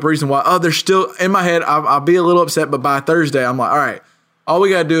to make up a reason why. Oh, they're still in my head. I'll be a little upset, but by Thursday, I'm like, all right, all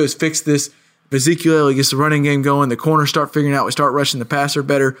we got to do is fix this. If Ezekiel Elliott gets the running game going, the corners start figuring out, we start rushing the passer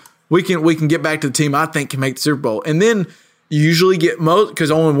better. We can get back to the team I think can make the Super Bowl. And then you usually get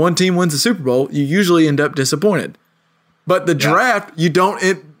because only one team wins the Super Bowl, you usually end up disappointed. But the draft,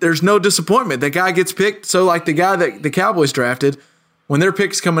 there's no disappointment. The guy gets picked. So like the guy that the Cowboys drafted, when their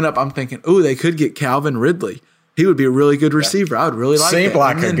pick's coming up, I'm thinking, ooh, they could get Calvin Ridley. He would be a really good receiver. I would really like Seemed that.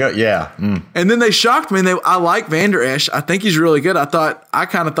 like a good, yeah. Mm. And then they shocked me. And I like Van Der Esch. I think he's really good. I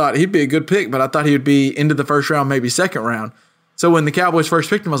kind of thought he'd be a good pick, but I thought he would be into the first round, maybe second round. So when the Cowboys first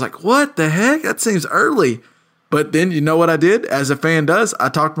picked him, I was like, what the heck? That seems early. But then you know what I did? As a fan does, I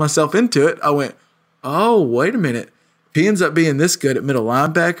talked myself into it. I went, oh, wait a minute. If he ends up being this good at middle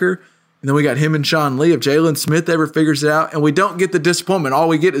linebacker, and then we got him and Sean Lee, if Jalen Smith ever figures it out, and we don't get the disappointment, all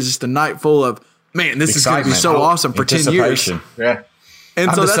we get is just a night full of, man, this is going to be so awesome for 10 years. Yeah.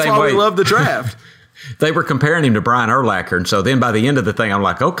 And so that's why we love the draft. They were comparing him to Brian Urlacher, and so then by the end of the thing, I'm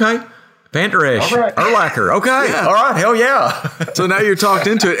like, okay, Van Der Esch, right. Urlacher, okay, Yeah. all right, hell yeah. So now you're talked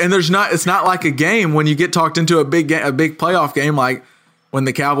into it, and it's not like a game when you get talked into a big playoff game, like when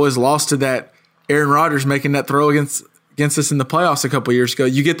the Cowboys lost to that Aaron Rodgers making that throw against us in the playoffs a couple years ago.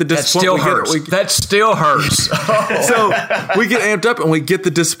 You get the disappointment. That still hurts. So we get amped up and we get the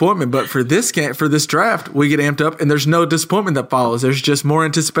disappointment. But for this draft, we get amped up and there's no disappointment that follows. There's just more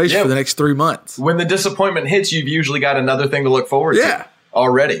anticipation for the next 3 months. When the disappointment hits, you've usually got another thing to look forward to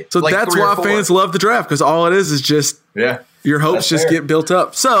already. So like that's why fans love the draft, because all it is just your hopes just get built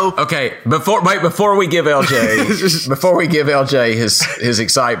up. So okay, before we give LJ his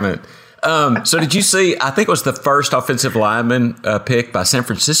excitement. So did you see, I think it was the first offensive lineman pick by San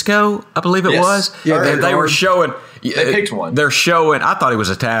Francisco, I believe it was. Yeah, and they were showing. They picked one. They're showing, I thought he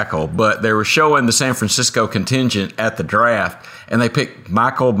was a tackle, but they were showing the San Francisco contingent at the draft, and they picked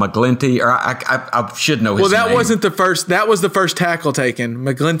Michael McGlinty, or I should know his name. Well, that wasn't the first. That was the first tackle taken,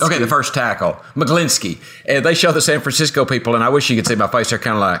 McGlinty. Okay, the first tackle, McGlinskey. And they show the San Francisco people, and I wish you could see my face. They're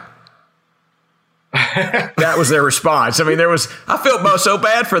kind of like, that was their response. I mean, I felt so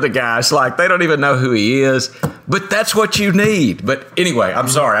bad for the guys. Like, they don't even know who he is, but that's what you need. But anyway, I'm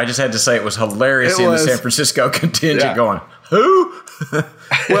sorry. I just had to say it was hilarious the San Francisco contingent going, who?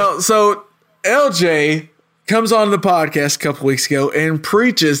 Well, so LJ comes on the podcast a couple weeks ago and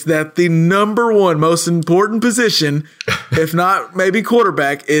preaches that the number one most important position, if not maybe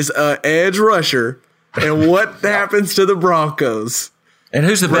quarterback, is an edge rusher. And what happens to the Broncos? And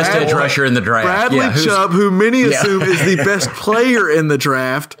who's the best edge rusher in the draft? Bradley Chubb, who many assume is the best player in the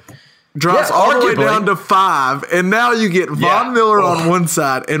draft, drops all the way down to 5. And now you get Von Miller on one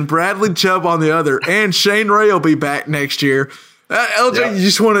side and Bradley Chubb on the other. And Shane Ray will be back next year. LJ, you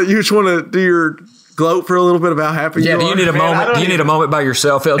just want to do your gloat for a little bit about how happy you are? Do you need a moment? Do you need a moment by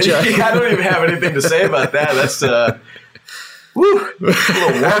yourself, LJ? I don't even have anything to say about that. That's woo, a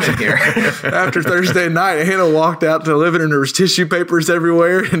little warm in here. After Thursday night, Hannah walked out to the living room. There was tissue papers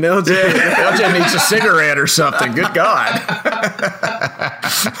everywhere, and LJ needs a cigarette or something. Good God!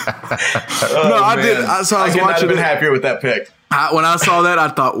 I did. So I was watching. I've been happier with that pick. When I saw that, I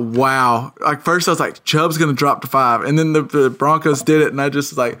thought, wow. Like, first I was like, Chubb's going to drop to 5, and then the Broncos did it, and I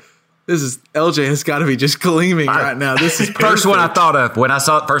just was like, LJ has got to be just gleaming right now. This is perfect. First one I thought of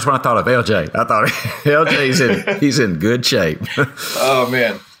LJ. I thought LJ he's in good shape. Oh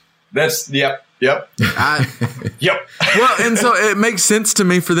man, that's yep. Yep. Well, and so it makes sense to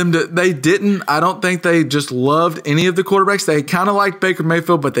me for them to. I don't think they just loved any of the quarterbacks. They kind of liked Baker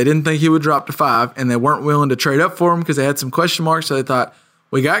Mayfield, but they didn't think he would drop to 5, and they weren't willing to trade up for him because they had some question marks. So they thought,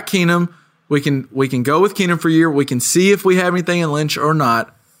 we got Keenum. We can go with Keenum for a year. We can see if we have anything in Lynch or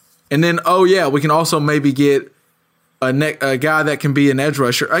not. And then, we can also maybe get a guy that can be an edge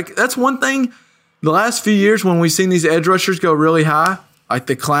rusher. That's one thing. The last few years when we've seen these edge rushers go really high, like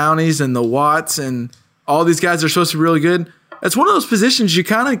the Clownies and the Watts and all these guys are supposed to be really good. That's one of those positions you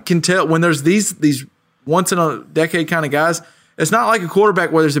kind of can tell when there's these once in a decade kind of guys. It's not like a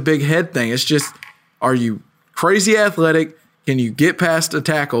quarterback where there's a big head thing. It's just, are you crazy athletic? Can you get past a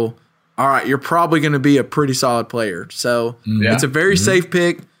tackle? All right, you're probably going to be a pretty solid player. So it's a very safe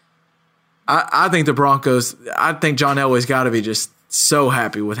pick. I think the Broncos, I think John Elway's got to be just so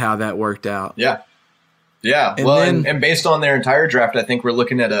happy with how that worked out. Yeah. Yeah. And based on their entire draft, I think we're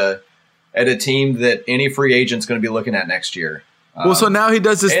looking at a team that any free agent's going to be looking at next year. So now he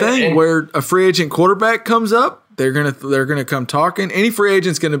does this thing where a free agent quarterback comes up. They're gonna come talking. Any free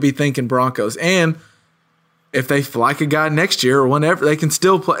agent's going to be thinking Broncos. And if they like a guy next year or whenever, they can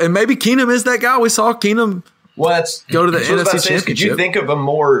still play. And maybe Keenum is that guy. We saw Keenum go to the NFC Championship. Could you think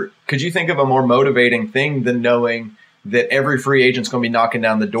of a more motivating thing than knowing that every free agent's going to be knocking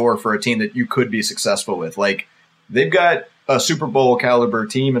down the door for a team that you could be successful with? Like, they've got a Super Bowl caliber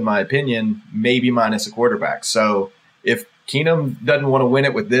team, in my opinion, maybe minus a quarterback. So if Keenum doesn't want to win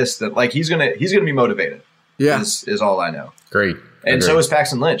it with this, that like he's gonna be motivated. Yeah, is all I know. Great, and so is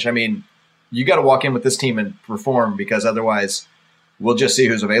Paxton Lynch. I mean, you got to walk in with this team and perform, because otherwise we'll just see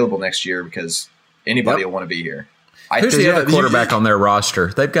who's available next year, because anybody will want to be here. Who's the other quarterback on their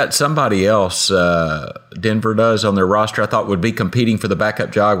roster? They've got somebody else. Denver does on their roster. I thought would be competing for the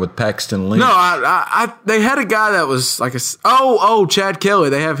backup job with Paxton Lynch. No, they had a guy that was like Chad Kelly.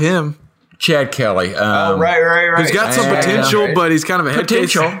 They have him. Chad Kelly. Right. He's got some potential, but he's kind of a head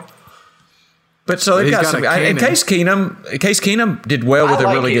potential. case. But so they've got some. And Case Keenum did well with a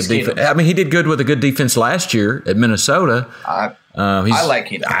really good defense. I mean, he did good with a good defense last year at Minnesota. I like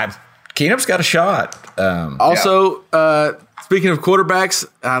Keenum. Keenum's got a shot. Speaking of quarterbacks,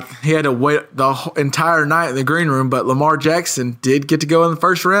 he had to wait the entire night in the green room, but Lamar Jackson did get to go in the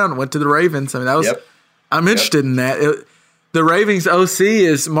first round and went to the Ravens. I mean, that was. Yep. I'm interested in that. The Ravens OC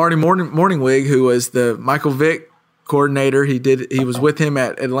is Marty Morningwig, who was the Michael Vick coordinator. He was with him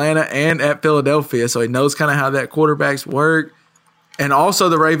at Atlanta and at Philadelphia, so he knows kind of how that quarterbacks work. And also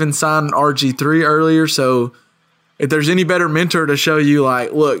the Ravens signed RG3 earlier, so if there's any better mentor to show you,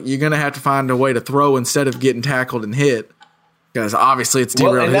 like, look, you're going to have to find a way to throw instead of getting tackled and hit, because obviously it's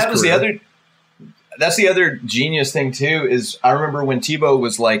derailed his career. That's the other genius thing too. Is I remember when Tebow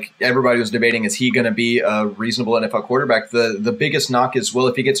was like, everybody was debating, is he going to be a reasonable NFL quarterback? The biggest knock is, well,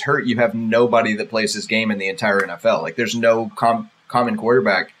 if he gets hurt, you have nobody that plays his game in the entire NFL. Like, there's no common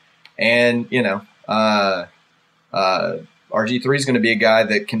quarterback, and RG3 is going to be a guy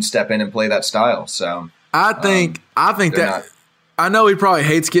that can step in and play that style. So I think that. I know he probably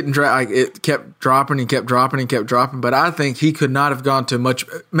hates getting drafted. Like, it kept dropping, but I think he could not have gone to much.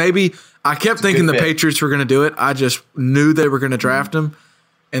 Maybe I kept thinking the Patriots were going to do it. I just knew they were going to draft him,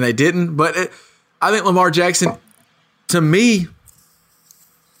 and they didn't. But I think Lamar Jackson, to me,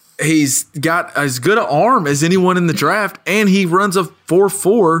 he's got as good an arm as anyone in the draft, and he runs a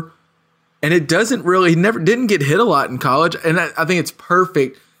 4.4, and it doesn't really. He didn't get hit a lot in college, and I think it's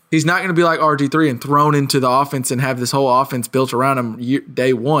perfect. He's not going to be like RG3 and thrown into the offense and have this whole offense built around him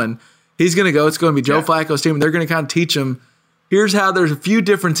day one. He's going to go. It's going to be Joe Flacco's team, and they're going to kind of teach him, here's how there's a few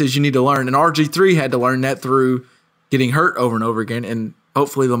differences you need to learn. And RG3 had to learn that through getting hurt over and over again, and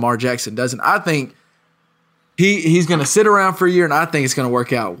hopefully Lamar Jackson doesn't. I think he's going to sit around for a year, and I think it's going to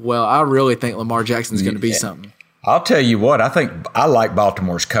work out well. I really think Lamar Jackson's going to be something. I'll tell you what, I think I like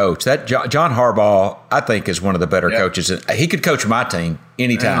Baltimore's coach. That John Harbaugh, I think, is one of the better coaches. He could coach my team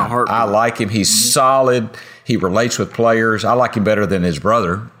anytime. I like him. He's solid. He relates with players. I like him better than his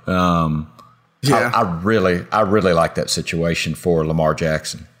brother. I really like that situation for Lamar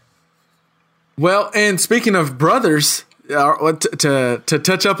Jackson. Well, and speaking of brothers, to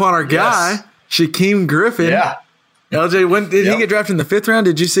touch up on our guy, Shaquem Griffin. Yeah. LJ, when did he get drafted in the 5th round?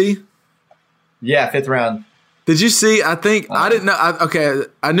 Did you see? Yeah, 5th round. Did you see? I think I didn't know.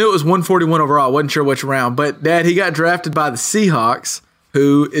 I knew it was 141 overall. I wasn't sure which round. But, Dad, he got drafted by the Seahawks,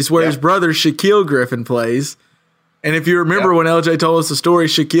 who is where his brother Shaquille Griffin plays. And if you remember when LJ told us the story,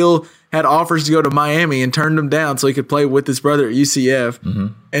 Shaquille had offers to go to Miami and turned them down so he could play with his brother at UCF. Mm-hmm.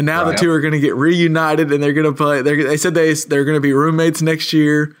 And now the two are going to get reunited, and they're going to play. They said they're going to be roommates next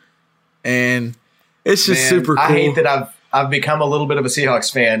year, and it's just super cool. I hate that I've become a little bit of a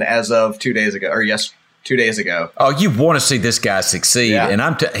Seahawks fan as of 2 days ago, or 2 days ago. Oh, you want to see this guy succeed, and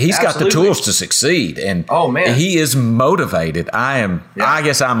he's got the tools to succeed, and he is motivated. I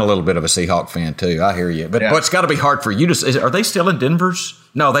guess I'm a little bit of a Seahawk fan too. I hear you, but it's got to be hard for you to. Are they still in Denver's?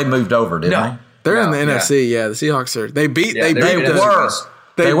 No, they moved over, didn't they? They're in the NFC. Yeah, the Seahawks are. They beat. They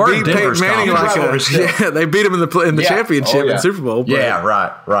were beat Peyton Manning they beat him in the championship in Super Bowl. But,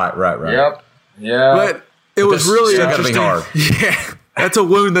 right. Yep. Yeah. But it was really interesting. Got to be hard. Yeah, that's a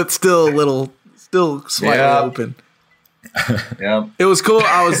wound that's still slightly open. Yeah. It was cool.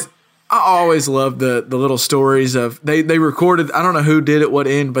 I always loved the little stories of they recorded. I don't know who did it, what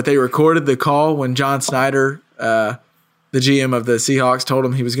end, but they recorded the call when John Snyder, the GM of the Seahawks, told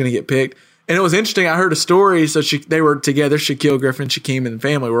him he was going to get picked. And it was interesting. I heard a story. So they were together. Shaquille Griffin, Shaquem, and the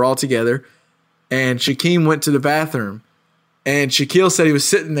family were all together. And Shaquem went to the bathroom. And Shaquille said he was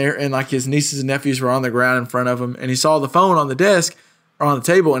sitting there, and like his nieces and nephews were on the ground in front of him. And he saw the phone on the desk or on the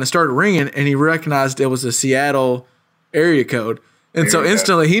table, and it started ringing. And he recognized it was a Seattle area code. And so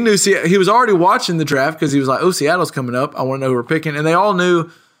instantly he knew he was already watching the draft because he was like, oh, Seattle's coming up. I want to know who we're picking. And they all knew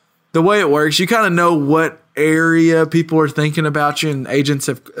the way it works. You kind of know what area people are thinking about you, and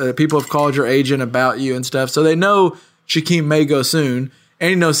people have called your agent about you and stuff. So they know Shaquem may go soon, and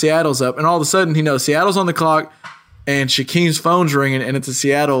he knows Seattle's up. And all of a sudden he knows Seattle's on the clock, and Shaquem's phone's ringing, and it's a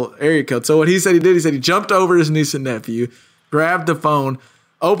Seattle area code. So what he said he jumped over his niece and nephew, grabbed the phone,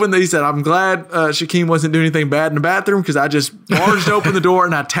 he said, I'm glad Shaquem wasn't doing anything bad in the bathroom because I just barged open the door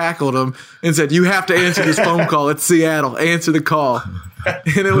and I tackled him and said, you have to answer this phone call. It's Seattle. Answer the call.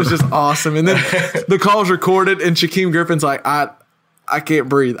 And it was just awesome. And then the call's recorded, and Shaquem Griffin's like, I can't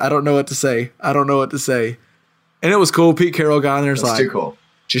breathe. I don't know what to say. And it was cool. Pete Carroll got in there. That's too cool.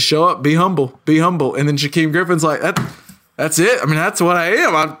 Just show up, be humble. And then Shaquem Griffin's like, that's it. I mean, that's what I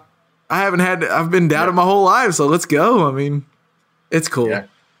am. I've been doubted my whole life, so let's go. I mean, it's cool. Yeah.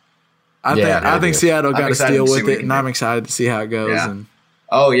 I think Seattle got to steal with it, and do. I'm excited to see how it goes. Yeah. And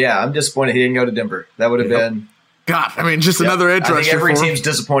I'm disappointed he didn't go to Denver. That would have been. God, I mean, just another edge rusher. I think every for him. team's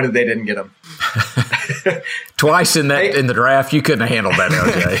disappointed they didn't get him. Twice in the draft, you couldn't have handled that,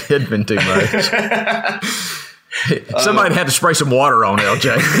 LJ. It'd been too much. Somebody had to spray some water on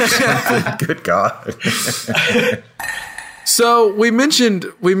LJ. Good God. So we mentioned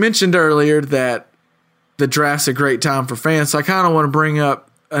earlier that the draft's a great time for fans. So I kind of want to bring up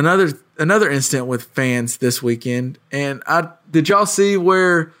another incident with fans this weekend. And did y'all see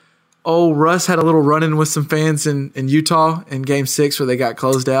where Russ had a little run-in with some fans in Utah in Game 6 where they got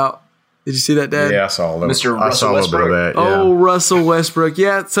closed out? Did you see that, Dad? Yeah, I saw a little. Mr. I saw a little bit of that. Yeah. Russell Westbrook.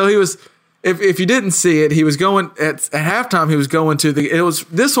 Yeah, so he was. If you didn't see it, he was going at halftime. He was going to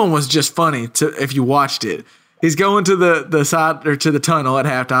this one was just funny if you watched it. He's going to the side or to the tunnel at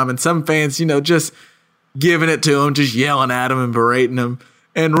halftime, and some fans, just giving it to him, just yelling at him and berating him.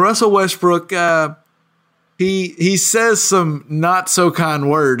 And Russell Westbrook, he says some not so kind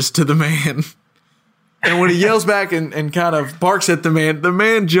words to the man. And when he yells back and kind of barks at the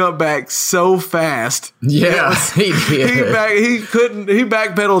man jumped back so fast. Yeah, he did. He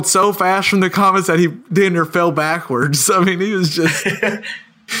backpedaled so fast from the comments that he near fell backwards. I mean, he was just.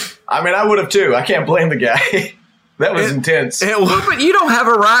 I mean, I would have too. I can't blame the guy. That was intense. But you don't have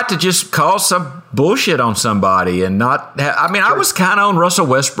a right to just call some bullshit on somebody and not. I was kind of on Russell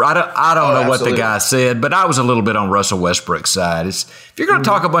Westbrook. I don't know what the guy said, but I was a little bit on Russell Westbrook's side. If you're going to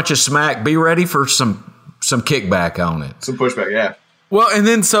talk a bunch of smack, be ready for some kickback on it. Some pushback, yeah. Well, and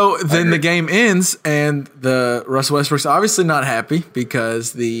then the game ends, and the Russell Westbrook's obviously not happy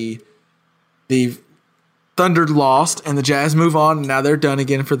because the Thunder lost and the Jazz move on, and now they're done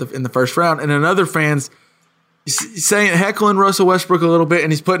again in the first round. And another fan's heckling Russell Westbrook a little bit,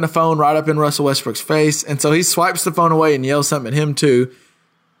 and he's putting the phone right up in Russell Westbrook's face, and so he swipes the phone away and yells something at him too.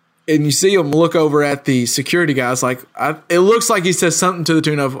 And you see him look over at the security guys it looks like he says something to the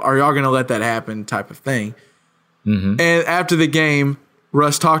tune of, "Are y'all going to let that happen?" type of thing. Mm-hmm. And after the game,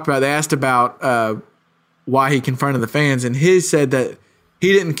 Russ talked about. They asked about why he confronted the fans, and he said that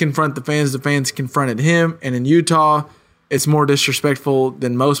he didn't confront the fans. The fans confronted him. And in Utah, it's more disrespectful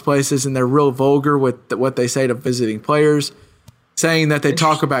than most places, and they're real vulgar with what they say to visiting players, saying that they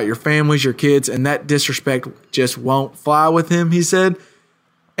talk about your families, your kids, and that disrespect just won't fly with him, he said.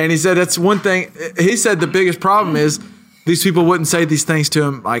 And he said that's one thing. He said the biggest problem is these people wouldn't say these things to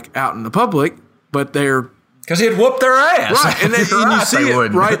him out in the public, but they're because he'd whoop their ass. Right, and then and you see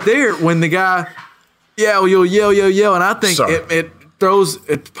it right there when the guy, you'll yell, and I think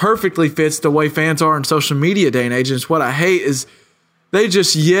it perfectly fits the way fans are in social media day and age. And it's what I hate is they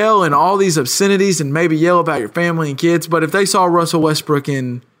just yell and all these obscenities and maybe yell about your family and kids. But if they saw Russell Westbrook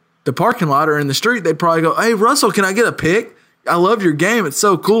in the parking lot or in the street, they'd probably go, "Hey, Russell, can I get a pic? I love your game. It's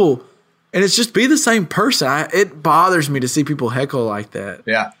so cool." And it's just be the same person. It bothers me to see people heckle like that.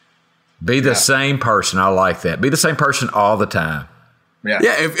 Yeah. Be the same person. I like that. Be the same person all the time. Yeah.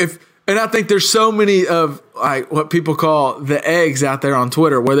 Yeah. And I think there's so many of what people call the eggs out there on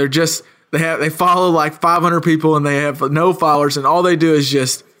Twitter where they follow 500 people and they have no followers, and all they do is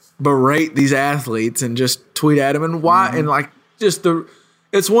just berate these athletes and just tweet at them and why and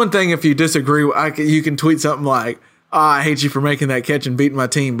it's one thing if you disagree. You can tweet something like, "I hate you for making that catch and beating my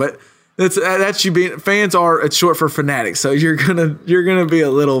team," but that's you being fans are. It's short for fanatics, so you're gonna be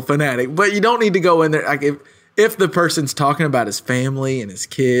a little fanatic, but you don't need to go in there if the person's talking about his family and his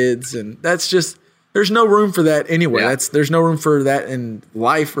kids, and that's just there's no room for that anywhere. Yeah. There's no room for that in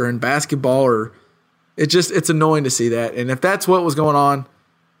life or in basketball, or it's annoying to see that. And if that's what was going on,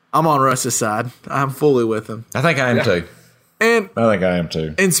 I'm on Russ's side. I'm fully with him. I think I am too. And I think I am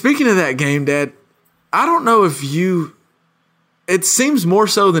too. And speaking of that game, Dad, I don't know if it seems more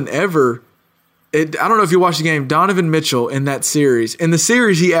so than ever. I don't know if you watched the game. Donovan Mitchell in that series. In the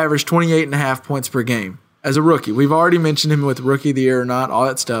series, he averaged 28.5 points per game as a rookie. We've already mentioned him with Rookie of the Year or not, all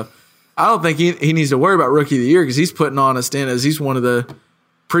that stuff. I don't think he needs to worry about Rookie of the Year because he's putting on a stint as he's one of the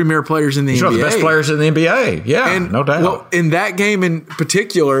premier players in the NBA. He's one of the best players in the NBA. Yeah, and, no doubt. Well, in that game in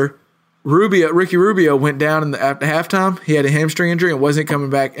particular, Ricky Rubio went down at halftime. He had a hamstring injury and wasn't coming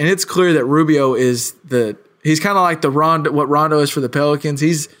back. And it's clear that Rubio is he's kind of like what Rondo is for the Pelicans.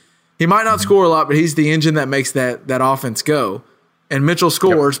 He might not score a lot, but he's the engine that makes that offense go. And Mitchell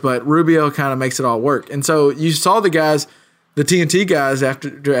scores, but Rubio kind of makes it all work. And so you saw the guys, the TNT guys at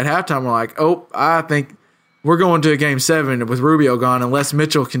halftime were like, "Oh, I think we're going to a game 7 with Rubio gone unless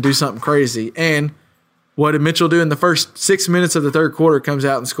Mitchell can do something crazy." And What did Mitchell do in the first 6 minutes of the third quarter? Comes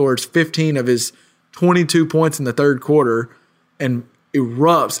out and scores 15 of his 22 points in the third quarter and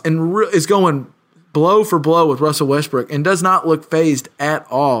erupts and is going blow for blow with Russell Westbrook and does not look phased at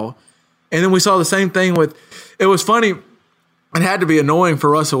all. And then we saw the same thing with – it was funny. It had to be annoying for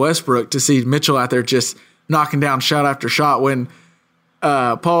Russell Westbrook to see Mitchell out there just knocking down shot after shot when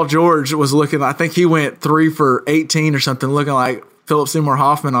Paul George was looking – I think he went 3 for 18 or something, looking like Philip Seymour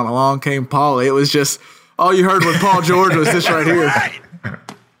Hoffman on Along Came Polly. It was just – all you heard with Paul George was this right here.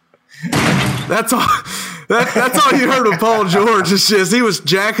 That's all. That's all you heard with Paul George. It's just he was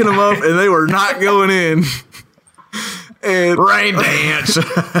jacking them up, and they were not going in. And rain dance. And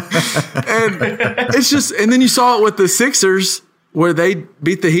it's just, and then you saw it with the Sixers where they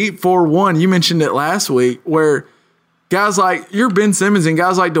beat the Heat 4-1. You mentioned it last week, where guys like you're Ben Simmons and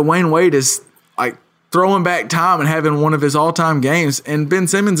guys like Dwayne Wade is like throwing back time and having one of his all-time games, and Ben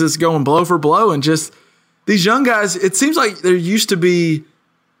Simmons is going blow for blow and just. These young guys, it seems like there used to be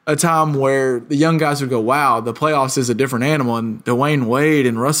a time where the young guys would go, wow, the playoffs is a different animal, and Dwayne Wade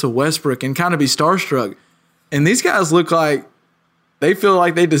and Russell Westbrook, and kind of be starstruck. And these guys look like they feel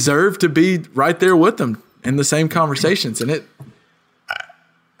like they deserve to be right there with them in the same conversations. And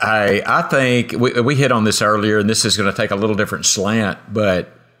I think we hit on this earlier, and this is going to take a little different slant,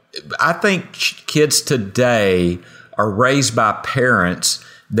 but I think kids today are raised by parents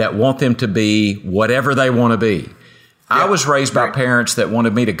that want them to be whatever they want to be. I was raised by parents that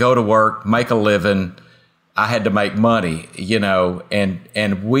wanted me to go to work, make a living. I had to make money,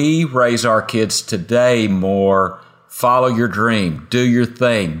 and we raise our kids today more, follow your dream, do your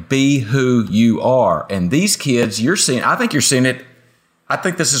thing, be who you are. And these kids, I think you're seeing it. I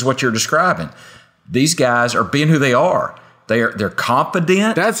think this is what you're describing. These guys are being who they are. They're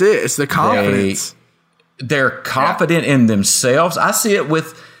confident. That's it. It's the confidence. They're confident in themselves. I see it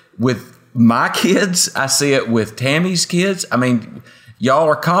with my kids. I see it with Tammy's kids. I mean, y'all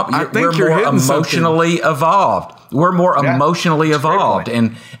are we're more emotionally evolved. We're more emotionally evolved,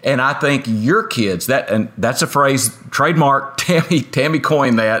 and I think your kids that's a phrase trademark. Tammy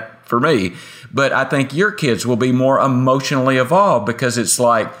coined that for me, but I think your kids will be more emotionally evolved because it's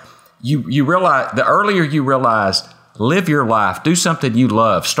like you realize the earlier you realize. Live your life. Do something you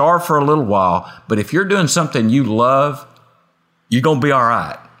love. Starve for a little while. But if you're doing something you love, you're going to be all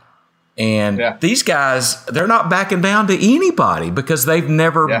right. And these guys, they're not backing down to anybody because they've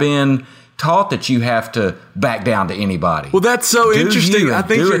never been taught that you have to back down to anybody. Well, that's so interesting. I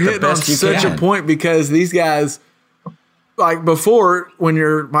think you're hitting on such a point because these guys, like before, when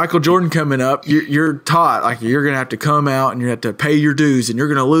you're Michael Jordan coming up, you're taught like you're going to have to come out and you have to pay your dues, and you're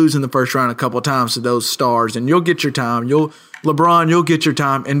going to lose in the first round a couple of times to those stars, and you'll get your time. LeBron, you'll get your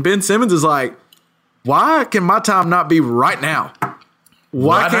time. And Ben Simmons is like, why can my time not be right now?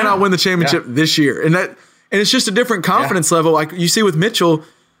 Why can't I win the championship this year? And it's just a different confidence level. Like you see with Mitchell,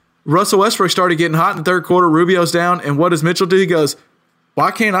 Russell Westbrook started getting hot in the third quarter. Rubio's down, and what does Mitchell do? He goes, why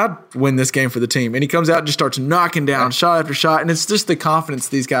can't I win this game for the team? And he comes out and just starts knocking down shot after shot. And it's just the confidence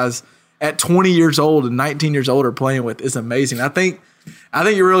these guys at 20 years old and 19 years old are playing with is amazing. I think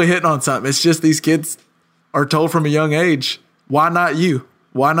you're really hitting on something. It's just these kids are told from a young age, why not you?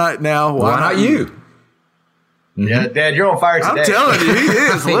 Why not now? Why not you? Yeah, Dad, you're on fire today. I'm telling you, he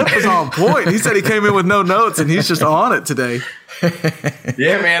is. Lip is on point. He said he came in with no notes, and he's just on it today.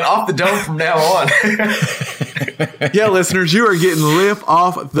 Yeah, man, off the dome from now on. Yeah, listeners, you are getting Lip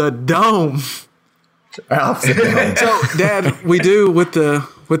off the dome. So, Dad, we do with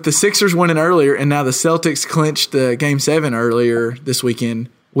the Sixers winning earlier, and now the Celtics clinched Game 7 earlier this weekend.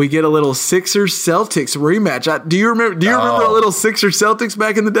 We get a little Sixers-Celtics rematch. Do you remember a little Sixers-Celtics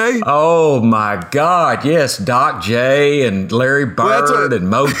back in the day? Oh, my God, yes. Doc J and Larry Bird and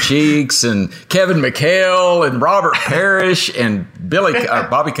Mo Cheeks and Kevin McHale and Robert Parrish and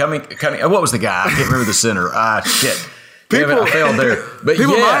Bobby Cunningham. What was the guy? I can't remember the center. Shit. I failed there. But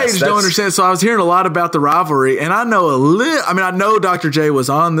people my age don't understand. So I was hearing a lot about the rivalry, and I know I know Dr. J was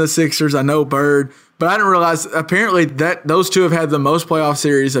on the Sixers. I know Bird. But I didn't realize apparently that those two have had the most playoff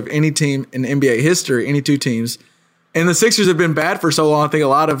series of any team in NBA history, any two teams. And the Sixers have been bad for so long. I think a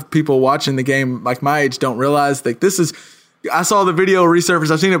lot of people watching the game like my age don't realize that this is – I saw the video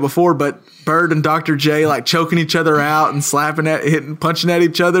resurface. I've seen it before, but Bird and Dr. J like choking each other out and punching at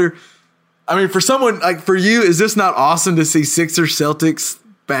each other. I mean, for someone like for you, is this not awesome to see Sixers Celtics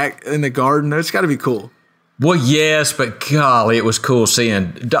back in the Garden? It's got to be cool. Well, yes, but golly, it was cool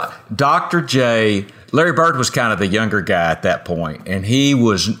seeing Dr. J. Larry Bird was kind of the younger guy at that point, and he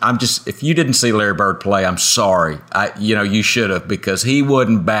was. If you didn't see Larry Bird play, I'm sorry. You should have, because he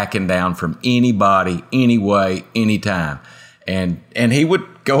wasn't backing down from anybody, any way, anytime, and he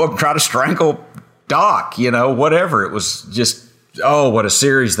would go up and try to strangle Doc, whatever. It was just, what a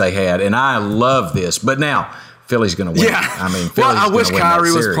series they had. And I love this. But now Philly's going to win. Yeah. I mean, Philly's I wish gonna win Kyrie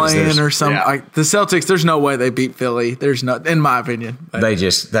that was series. playing or something. Like the Celtics, there's no way they beat Philly. There's no, in my opinion.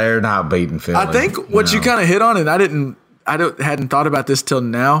 They're not beating Philly. I think what you kind of hit on, and I hadn't thought about this till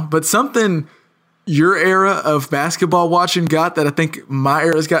now, but something your era of basketball watching got that I think my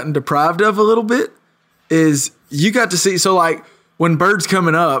era has gotten deprived of a little bit is you got to see. So like when Bird's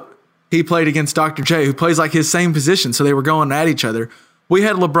coming up, he played against Dr. J, who plays like his same position. So they were going at each other. We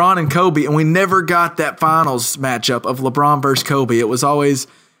had LeBron and Kobe, and we never got that finals matchup of LeBron versus Kobe. It was always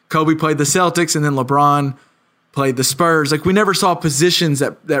Kobe played the Celtics, and then LeBron played the Spurs. Like we never saw positions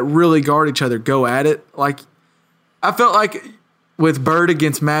that really guard each other go at it. Like I felt like with Bird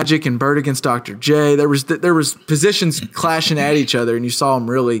against Magic and Bird against Dr. J, there was positions clashing at each other, and you saw them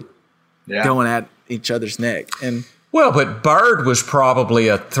really going at each other's neck. And but Bird was probably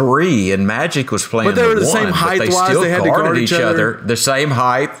a 3, and Magic was playing. But they were the 1, same height. They wise, still they had to guard each other. The same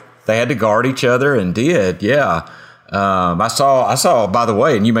height. They had to guard each other, and did. Yeah. I saw. By the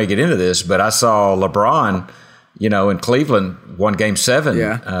way, and you may get into this, but I saw LeBron, in Cleveland, won Game 7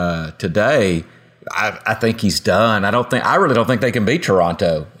 today. I think he's done. I really don't think they can beat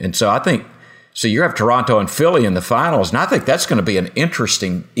Toronto, and so you have Toronto and Philly in the finals, and I think that's going to be an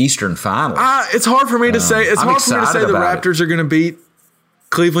interesting Eastern final. It's hard for me to say. It's hard for me to say the Raptors are going to beat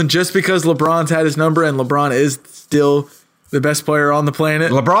Cleveland just because LeBron's had his number, and LeBron is still the best player on the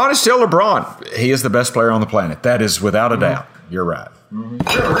planet. LeBron is still LeBron. He is the best player on the planet. That is without a doubt. You're right.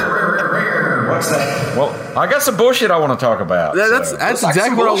 What's that? Well, I got some bullshit I want to talk about. That's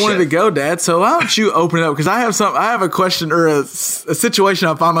exactly where I wanted to go, Dad. So why don't you open it up? Because I have a question or a situation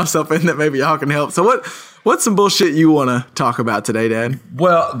I find myself in that maybe y'all can help. So what's some bullshit you want to talk about today, Dad?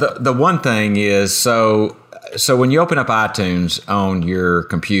 Well, the one thing is, so when you open up iTunes on your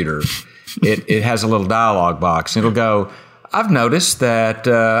computer, it has a little dialog box. It'll go, I've noticed that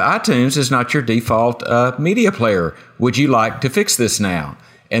iTunes is not your default media player. Would you like to fix this now?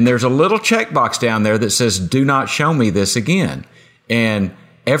 And there's a little checkbox down there that says, do not show me this again. And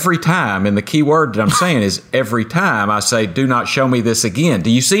every time, and the key word that I'm saying is every time I say, do not show me this again. Do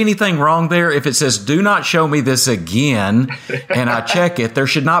you see anything wrong there? If it says, do not show me this again, and I check it, there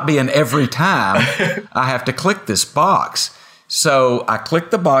should not be an every time I have to click this box. So I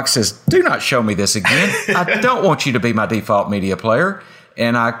click the box that says, do not show me this again. I don't want you to be my default media player.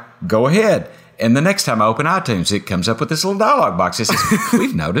 And I go ahead. And the next time I open iTunes, it comes up with this little dialog box. It says,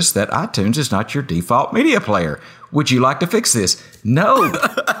 we've noticed that iTunes is not your default media player. Would you like to fix this? No,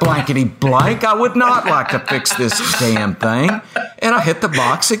 blankety blank. I would not like to fix this damn thing. And I hit the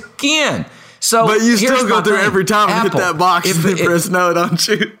box again. So, but you still go through every time and hit that box and then press no, don't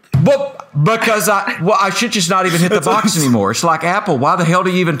you? Well, because I should just not even hit the box anymore. It's like Apple. Why the hell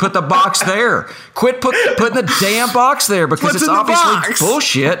do you even put the box there? Quit putting the damn box there because it's obviously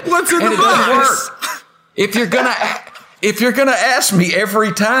bullshit. What's in the box? Doesn't work. If you're gonna ask me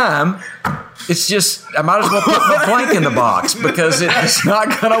every time, it's just I might as well put the blank in the box because it's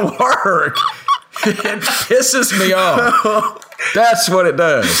not gonna work. It pisses me off. That's what it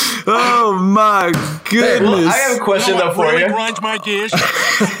does. Oh my goodness! Well, I have a question though for you. Grinds my gears.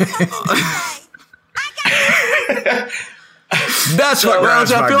 That's what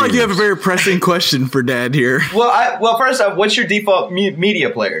grinds my I feel like gears. you have a very pressing question for Dad here. Well, first off, what's your default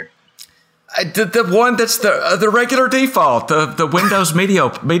media player? The one that's the regular default, the Windows media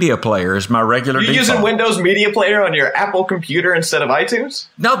player is my regular default. You're using Windows Media Player on your Apple computer instead of iTunes?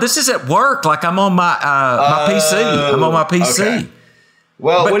 No, this is at work. Like I'm on my PC. I'm on my PC. Okay.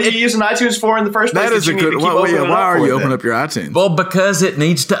 Well, what are you using iTunes for in the first place? That is a good. Why are you opening up your iTunes? Well, because it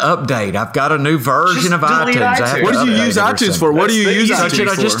needs to update. I've got a new version of iTunes. What do you use iTunes for? What do you use iTunes for? Should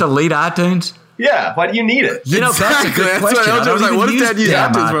I just delete iTunes? Yeah, why do you need it? That's a good question. I don't even use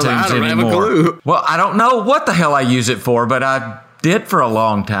iTunes anymore. Well, I don't know what the hell I use it for, but I did for a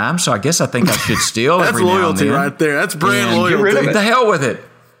long time, so I guess I think I should steal That's every now and loyalty then. right there. That's brand loyalty. Get rid of it. The hell with it.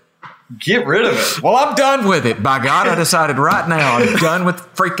 Get rid of it. Well, I'm done with it. By God, I decided right now I'm done with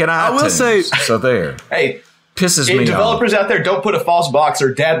freaking iTunes. I will say, so there. Hey, pisses me off. Developers out there, don't put a false box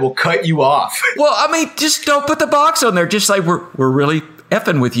or Dad will cut you off. Well, I mean, just don't put the box on there. Just say we're really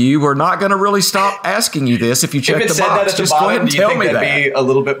effing with you. We're not going to really stop asking you this if you check the box. Just go ahead and tell me that. Be a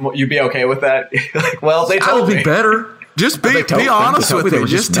little bit more, you'd be okay with that? Well, they told me. Be better. Just be honest with me.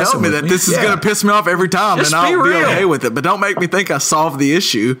 Just tell me that this is going to piss me off every time, and I'll be okay with it. But don't make me think I solved the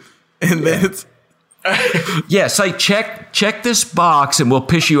issue, and then it's. Yeah, say check this box and we'll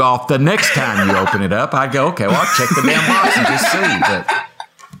piss you off the next time you open it up. I'd go, okay, well, I'll check the damn box and just see. But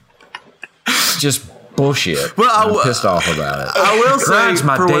just bullshit. Well, I'm pissed off about it. I will say, Grinds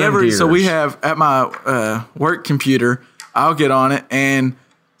my for damn whatever, gears. so we have at my work computer, I'll get on it, and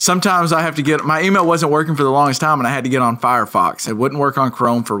sometimes I have to get, my email wasn't working for the longest time, and I had to get on Firefox. It wouldn't work on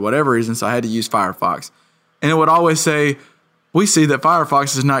Chrome for whatever reason, so I had to use Firefox. And it would always say, we see that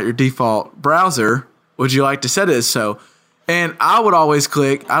Firefox is not your default browser. Would you like to set it as so? And I would always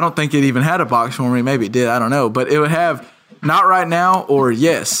click, I don't think it even had a box for me, maybe it did, I don't know, but it would have not right now or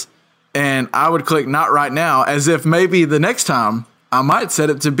yes. And I would click not right now as if maybe the next time I might set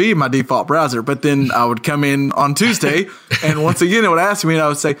it to be my default browser. But then I would come in on Tuesday and once again it would ask me and I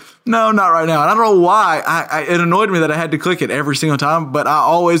would say, no, not right now. And I don't know why. It annoyed me that I had to click it every single time, but I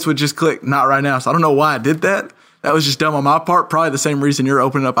always would just click not right now. So I don't know why I did that. That was just dumb on my part. Probably the same reason you're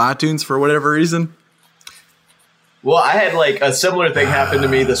opening up iTunes for whatever reason. Well, I had like a similar thing happen to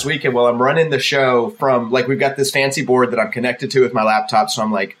me this weekend while I'm running the show from like, we've got this fancy board that I'm connected to with my laptop. So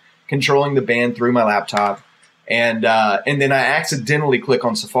I'm like controlling the band through my laptop. And then I accidentally click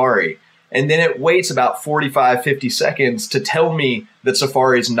on Safari. And then it waits about 45, 50 seconds to tell me that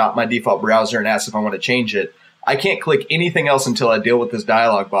Safari is not my default browser and asks if I want to change it. I can't click anything else until I deal with this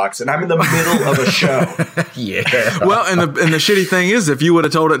dialog box, and I'm in the middle of a show. Yeah. Well, and the shitty thing is, if you would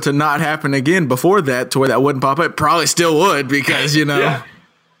have told it to not happen again before that, to where that wouldn't pop up, it probably still would because, you know.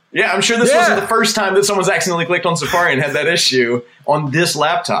 Yeah, I'm sure this wasn't the first time that someone's accidentally clicked on Safari and had that issue on this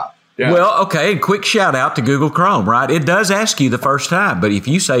laptop. Yeah. Well, okay, and quick shout out to Google Chrome, right? It does ask you the first time, but if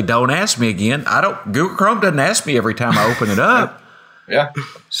you say don't ask me again, Google Chrome doesn't ask me every time I open it up. Yeah.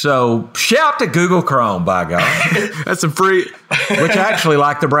 So shout to Google Chrome, by God. That's some free, which I actually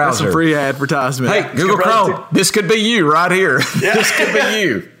like the browser. That's some free advertisement. Hey, Google Chrome, this could be you right here. Yeah. This could be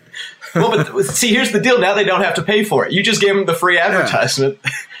you. Well, but see, here's the deal. Now they don't have to pay for it. You just gave them the free advertisement.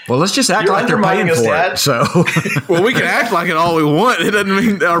 Yeah. Well, let's just act like they're paying for it. So, well, we can act like it all we want. It doesn't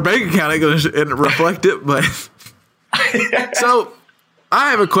mean our bank account ain't going to reflect it. But so,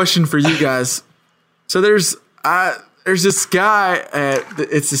 I have a question for you guys. So there's this guy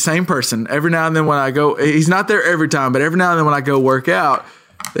it's the same person. Every now and then when I go, he's not there every time, but every now and then when I go work out,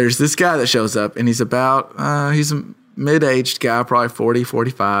 there's this guy that shows up, and he's he's a mid-aged guy, probably 40,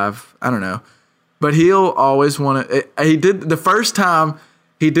 45, I don't know. But he'll always want to, he did, the first time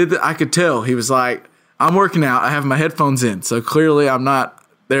he did that, I could tell. He was like, I'm working out, I have my headphones in, so clearly I'm not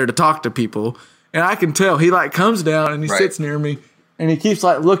there to talk to people. And I can tell, he like comes down and he sits near me, and he keeps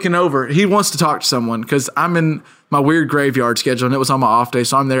like looking over. He wants to talk to someone because I'm in my weird graveyard schedule, and it was on my off day,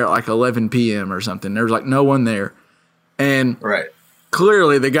 so I'm there at like 11 p.m. or something. There was like no one there. And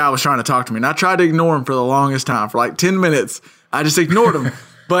clearly the guy was trying to talk to me, and I tried to ignore him for the longest time. For like 10 minutes, I just ignored him.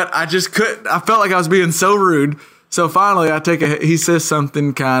 But I just couldn't. I felt like I was being so rude. So finally, he says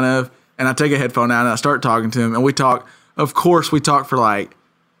something kind of, and I take a headphone out, and I start talking to him, and we talk. Of course, we talk for like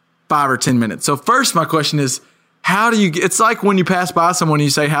 5 or 10 minutes. So first, my question is, how do you, it's like when you pass by someone and you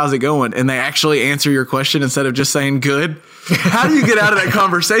say, how's it going? And they actually answer your question instead of just saying good. How do you get out of that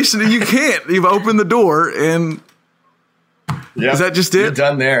conversation? And you can't. You've opened the door, and is that just it? You're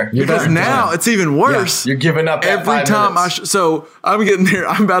done there. Because now it's even worse. Yeah, you're giving up every time. So I'm getting there.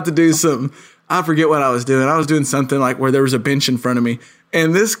 I'm about to do some, I forget what I was doing. I was doing something like where there was a bench in front of me,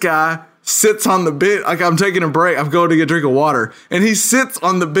 and this guy sits on the bench. Like I'm taking a break. I'm going to get a drink of water, and he sits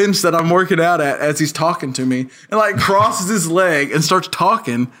on the bench that I'm working out at as he's talking to me, and like crosses his leg and starts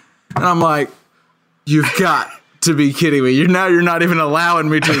talking. And I'm like, you've got to be kidding me. You're not even allowing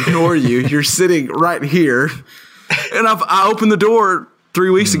me to ignore you. You're sitting right here. And I opened the door 3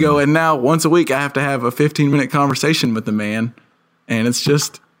 weeks ago, and now once a week I have to have a 15-minute conversation with the man, and it's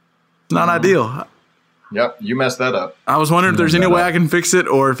just not ideal. Yep, you messed that up. I was wondering if there's any way I can fix it,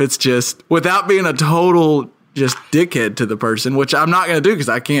 or if it's just without being a total just dickhead to the person, which I'm not going to do because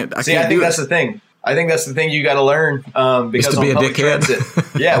I can't. I think that's the thing. I think that's the thing you got to learn because to be a dickhead.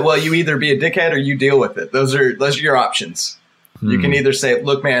 Transit, well, you either be a dickhead or you deal with it. Those are your options. You can either say,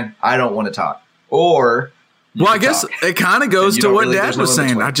 "Look, man, I don't want to talk," or I guess it kind of goes to what Dad was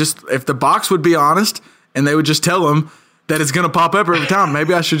saying. If the box would be honest and they would just tell him that it's going to pop up every time,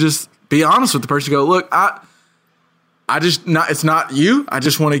 maybe I should just be honest with the person. Go, look, it's not you. I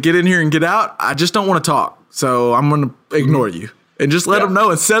just want to get in here and get out. I just don't want to talk. So I'm going to ignore you and just let them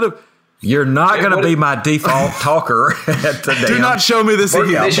know instead of. You're not going to be my default talker at the Do not show me this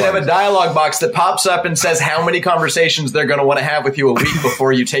again. They should have a dialogue box that pops up and says how many conversations they're going to want to have with you a week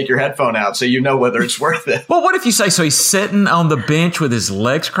before you take your headphone out, so you know whether it's worth it. Well, what if you say, so he's sitting on the bench with his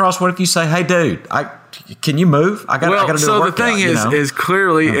legs crossed? What if you say, hey, dude, can you move? I got to do a workout. So the thing is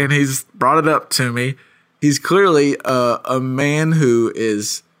clearly, and he's brought it up to me, he's clearly a man who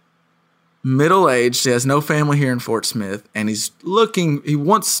is middle-aged. He has no family here in Fort Smith, and he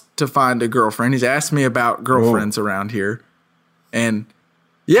wants to find a girlfriend. He's asked me about girlfriends around here. And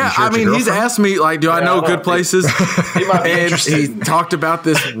yeah, sure he's asked me, like, do I know good places? He might be And interested. he talked about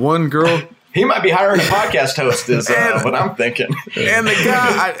this one girl. He might be hiring a podcast host is what I'm thinking. And the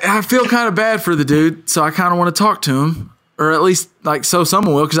guy, I feel kind of bad for the dude, so I kind of want to talk to him. Or at least, like, so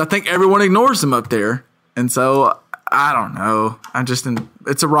someone will, because I think everyone ignores him up there. And so, I don't know.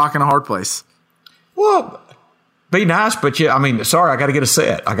 It's a rock and a hard place. Well, be nice, but sorry, I got to get a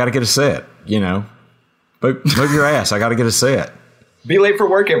set. Move your ass. I got to get a set. Be late for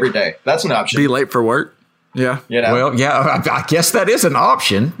work every day. That's an option. Be late for work? Yeah. Well, yeah, I guess that is an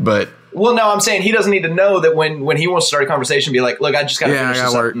option, but... Well, no, I'm saying he doesn't need to know that when he wants to start a conversation, be like, look, I just got to finish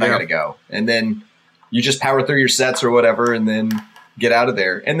this up and I got to go. And then you just power through your sets or whatever and then get out of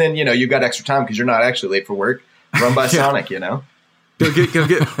there. And then, you've got extra time because you're not actually late for work. Run by Sonic, Go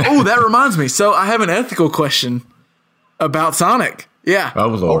get. Oh, that reminds me. So I have an ethical question about Sonic. Yeah. Oh,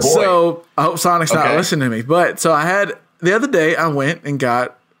 Lord. So I hope Sonic's not listening to me. But so the other day I went and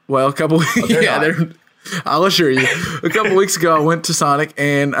got, a couple weeks. I'll assure you. A couple weeks ago, I went to Sonic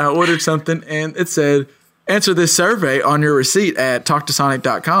and I ordered something and it said, answer this survey on your receipt at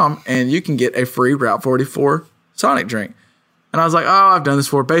talktosonic.com and you can get a free Route 44 Sonic drink. And I was like, oh, I've done this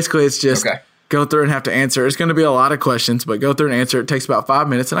before. Basically, it's just go through and have to answer. It's going to be a lot of questions, but go through and answer. It takes about 5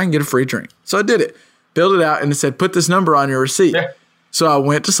 minutes and I can get a free drink. So I did it. Filled it out and it said, put this number on your receipt. Yeah. So I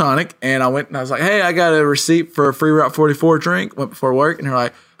went to Sonic and I was like, hey, I got a receipt for a free Route 44 drink. Went before work and they're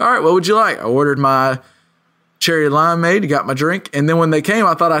like, all right, what would you like? I ordered my cherry limeade, got my drink. And then when they came,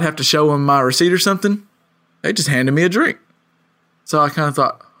 I thought I'd have to show them my receipt or something. They just handed me a drink. So I kind of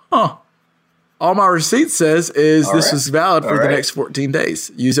thought, all my receipt says is this was valid for the next 14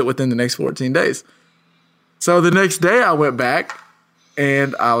 days. Use it within the next 14 days. So the next day I went back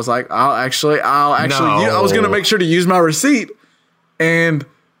and I was like, I was going to make sure to use my receipt. And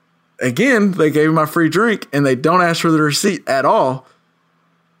again, they gave me my free drink and they don't ask for the receipt at all.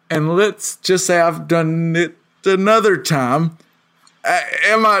 And let's just say I've done it another time.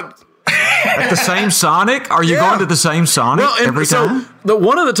 Am I at the same Sonic? Are you going to the same Sonic every time?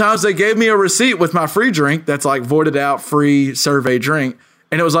 One of the times they gave me a receipt with my free drink that's like voided out free survey drink.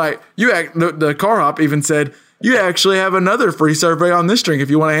 And it was like, the car hop even said, you actually have another free survey on this drink if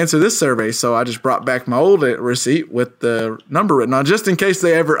you want to answer this survey. So I just brought back my old receipt with the number written on, just in case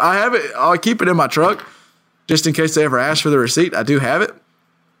they ever, I'll keep it in my truck just in case they ever ask for the receipt. I do have it.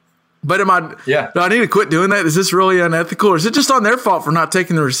 But do I need to quit doing that? Is this really unethical or is it just on their fault for not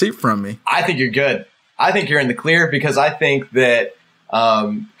taking the receipt from me? I think you're good. I think you're in the clear because I think that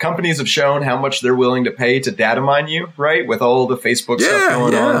companies have shown how much they're willing to pay to data mine you, right? With all the Facebook stuff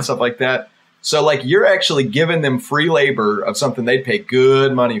going on and stuff like that. So like you're actually giving them free labor of something they'd pay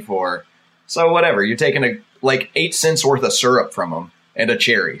good money for. So whatever, you're taking 8 cents worth of syrup from them and a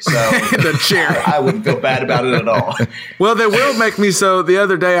cherry. So the cherry. I wouldn't feel bad about it at all. Well, they will make me. So the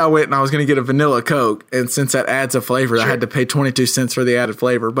other day I went and I was going to get a vanilla Coke. And since that adds a flavor, I had to pay 22 cents for the added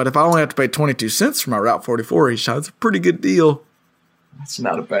flavor. But if I only have to pay 22 cents for my Route 44 each time, it's a pretty good deal. It's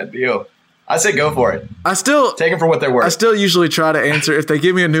not a bad deal. I say go for it. I still take them for what they're worth. I still usually try to answer. If they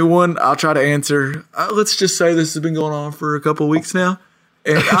give me a new one, I'll try to answer. Let's just say this has been going on for a couple of weeks now.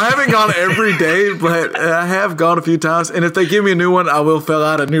 And I haven't gone every day, but I have gone a few times. And if they give me a new one, I will fill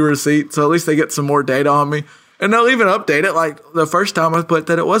out a new receipt. So at least they get some more data on me. And they'll even update it. Like the first time I put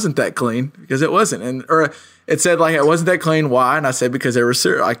that it wasn't that clean because it wasn't. Or it said like it wasn't that clean. Why? And I said because there was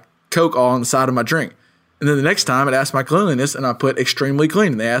Coke all on the side of my drink. And then the next time it asked my cleanliness and I put extremely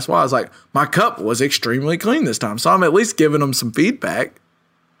clean. And they asked why. I was like, my cup was extremely clean this time. So I'm at least giving them some feedback.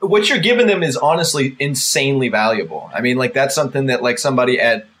 What you're giving them is honestly insanely valuable. I mean, like that's something that like somebody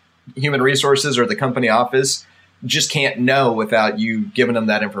at Human Resources or the company office just can't know without you giving them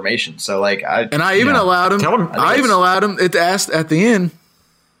that information. So like I even allowed them. It asked at the end,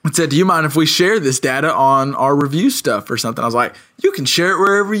 it said, do you mind if we share this data on our review stuff or something? I was like, you can share it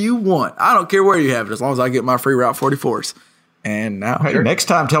wherever you want. I don't care where you have it as long as I get my free Route 44s. And now, next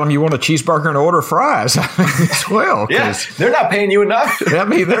time, tell them you want a cheeseburger and order fries as well. Yeah, they're not paying you enough. I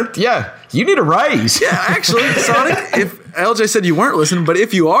mean, you need a raise. Yeah, actually, Sonic, if LJ said you weren't listening, but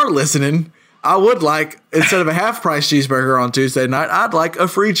if you are listening, I would like, instead of a half-price cheeseburger on Tuesday night, I'd like a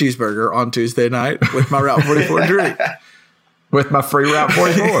free cheeseburger on Tuesday night with my Route 44 drink. With my free Route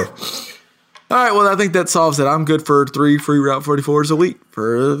 44. All right, well, I think that solves it. I'm good for 3 free Route 44s a week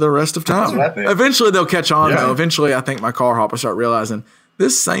for the rest of time. Eventually, they'll catch on, though. Eventually, I think my car hop will start realizing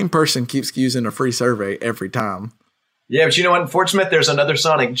this same person keeps using a free survey every time. Yeah, but you know what? In Fort Smith, there's another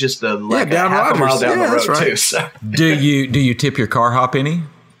Sonic just a half a mile down the road, too. So. Do you tip your car hop any?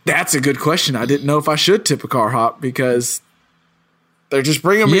 That's a good question. I didn't know if I should tip a car hop because they're just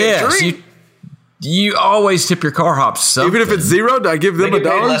bringing me a drink. You always tip your car hops something. Even if it's zero, do I give them They get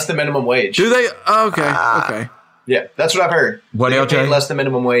 $1? paid less than minimum wage. Do they? Oh, okay. Yeah, that's what I've heard. What, they get LJ? paid less than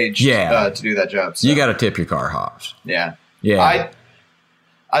minimum wage Yeah. to do that job. So. You got to tip your car hops. Yeah. Yeah.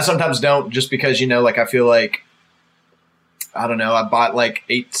 I sometimes don't just because, like I feel like, I don't know, I bought like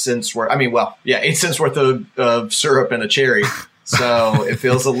 8 cents worth. 8 cents worth of syrup and a cherry. So it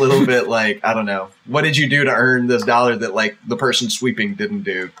feels a little bit like, I don't know. What did you do to earn this $1 that like the person sweeping didn't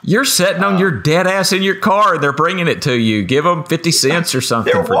do? You're sitting on your dead ass in your car. They're bringing it to you. Give them 50 cents or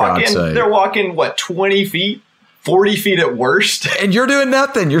something, for God's sake. They're walking, 20 feet? 40 feet at worst? And you're doing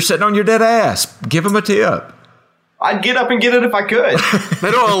nothing. You're sitting on your dead ass. Give them a tip. I'd get up and get it if I could.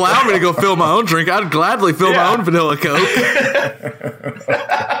 They don't allow me to go fill my own drink. I'd gladly fill my own vanilla Coke.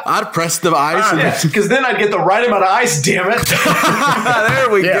 I'd press the ice. Because then I'd get the right amount of ice, damn it. There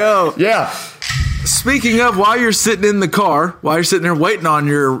we go. Yeah. Speaking of, while you're sitting in the car, while you're sitting there waiting on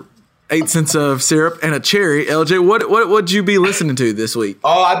your 8 cents of syrup and a cherry, LJ, what would you be listening to this week?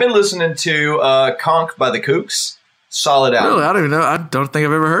 Oh, I've been listening to Conk by the Kooks. Solid album. Really? I don't even know. I don't think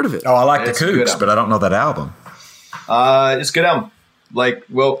I've ever heard of it. Oh, I like the It's a good Kooks, but I don't know that album. It's a good album. Like,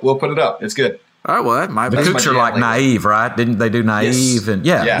 we'll put it up. It's good. All right, well, that might The be. Kooks are like Naive, right? Didn't they do Naive? Yes. And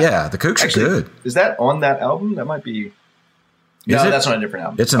yeah, the Kooks Actually, are good. Is that on that album? That might be. No, Is it? that's on a different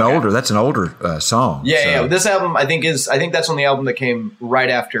album. It's an older. That's an older song. Yeah, so. yeah. This album, I think that's on the album that came right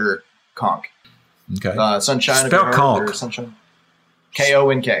after Conk. Okay. Sunshine. Spell of Conk. Or Sunshine.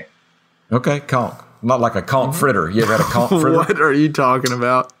 Konk. Okay, conch. Not like a conch fritter. You ever had a conch fritter? What are you talking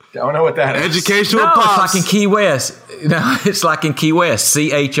about? Don't know what that is. Educational No, pops. it's like in Key West. No, it's like in Key West.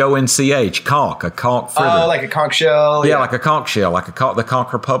 CHONCH. Conch. A conch fritter. Oh, like a conch shell. yeah, like a conch shell, like the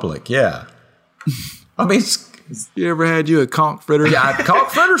Conch Republic. Yeah. I mean, You ever had you a conch fritter? yeah,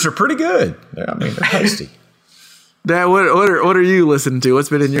 conch fritters are pretty good. They're tasty. Dad, what are you listening to? What's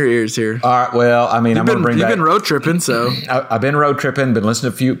been in your ears here? All right. Well, I mean, I'm going to bring You've back. been road tripping, so I've been road tripping, been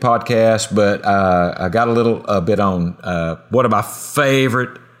listening to a few podcasts, but I got a bit on one of my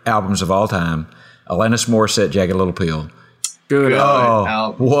favorite albums of all time, Alanis Morissette, Jagged Little Pill. good. Oh,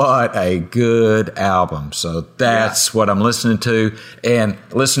 album. what a good album. So that's what I'm listening to. And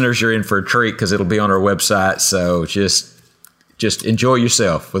listeners, you're in for a treat because it'll be on our website. So just enjoy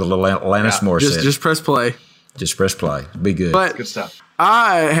yourself with a little Alanis Morissette. Just press play. Just press play. Be good. But Good stuff.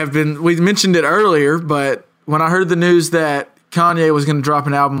 we mentioned it earlier, but when I heard the news that Kanye was going to drop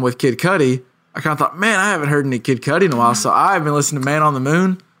an album with Kid Cudi, I kind of thought, man, I haven't heard any Kid Cudi in a while. So I've been listening to Man on the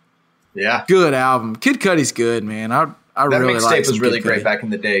Moon. Yeah. Good album. Kid Cudi's good, man. I That really like mixtape was really Kid great Cudi. back in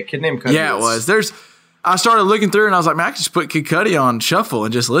the day. Kid Named Cudi. Yeah, it was. I started looking through and I was like, man, I could just put Kid Cudi on shuffle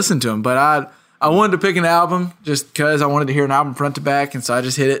and just listen to him. But I wanted to pick an album just because I wanted to hear an album front to back, and so I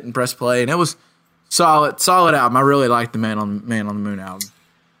just hit it and pressed play, and it was solid album. I really liked the Man on the Moon album.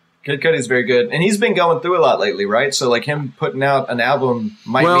 Kid Cudi's very good, and he's been going through a lot lately, right? So like him putting out an album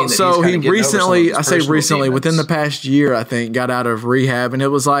might mean that so he's he recently, I say recently, within the past year, I think, got out of rehab, and it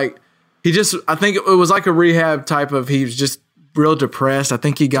was like I think it was like a rehab type of, he was just real depressed. I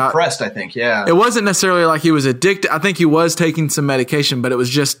think he got depressed. I think, yeah. It wasn't necessarily like he was addicted. I think he was taking some medication, but it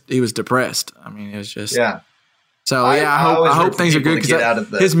was just he was depressed. I mean, it was just So I I hope things are good get out of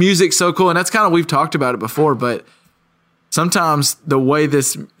because his music's so cool, and that's kind of, we've talked about it before, but sometimes the way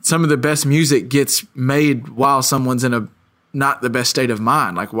some of the best music gets made while someone's in a not the best state of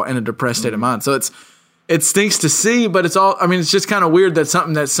mind, like in a depressed state of mind. So it stinks to see, but it's just kind of weird that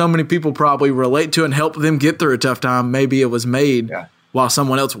something that so many people probably relate to and help them get through a tough time, maybe it was made while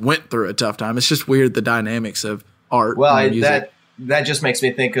someone else went through a tough time. It's just weird, the dynamics of art. Well, and music. that just makes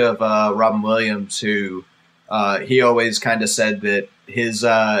me think of Robin Williams, who he always kind of said that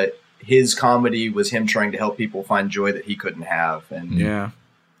his comedy was him trying to help people find joy that he couldn't have, and yeah.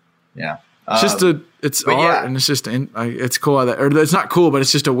 It's just it's art, yeah. and it's just it's cool or it's not cool, but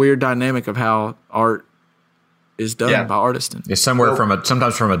it's just a weird dynamic of how art is done by artists. It's somewhere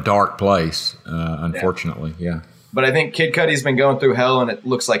sometimes from a dark place, unfortunately. Yeah. But I think Kid Cudi's been going through hell, and it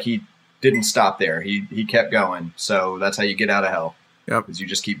looks like he didn't stop there. He kept going. So that's how you get out of hell. Yep. Is you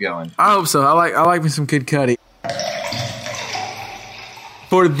just keep going. I hope so. I like me some Kid Cudi.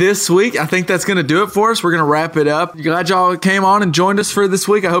 For this week, I think that's going to do it for us. We're going to wrap it up. Glad y'all came on and joined us for this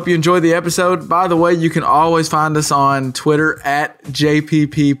week. I hope you enjoyed the episode. By the way, you can always find us on Twitter at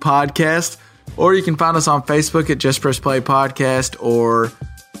JPP Podcast, or you can find us on Facebook at Just Press Play Podcast, or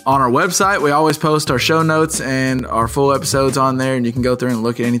on our website. We always post our show notes and our full episodes on there, and you can go through and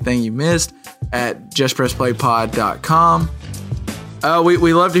look at anything you missed at justpressplaypod.com.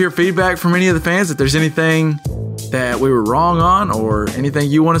 We love to hear feedback from any of the fans. If there's anything that we were wrong on, or anything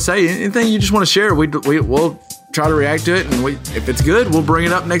you want to say, anything you just want to share, we'll try to react to it, and if it's good, we'll bring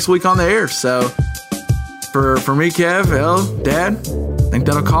it up next week on the air. So for me, Kev, Dad, I think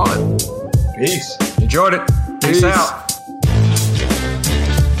that'll call it. Peace. Enjoyed it. Peace out.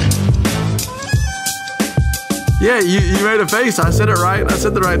 Yeah, you made a face. I said it right. I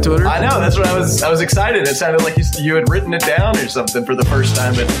said the right Twitter. I know. That's what I was excited. It sounded like you had written it down or something for the first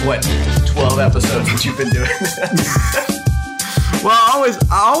time in 12 episodes that you've been doing. Well,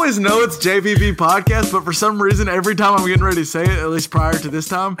 I always know it's JPP podcast, but for some reason, every time I'm getting ready to say it, at least prior to this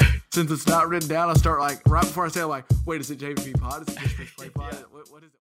time, since it's not written down, I start right before I say it, wait, is it JPP pod? Is it just Play Pod? What is it?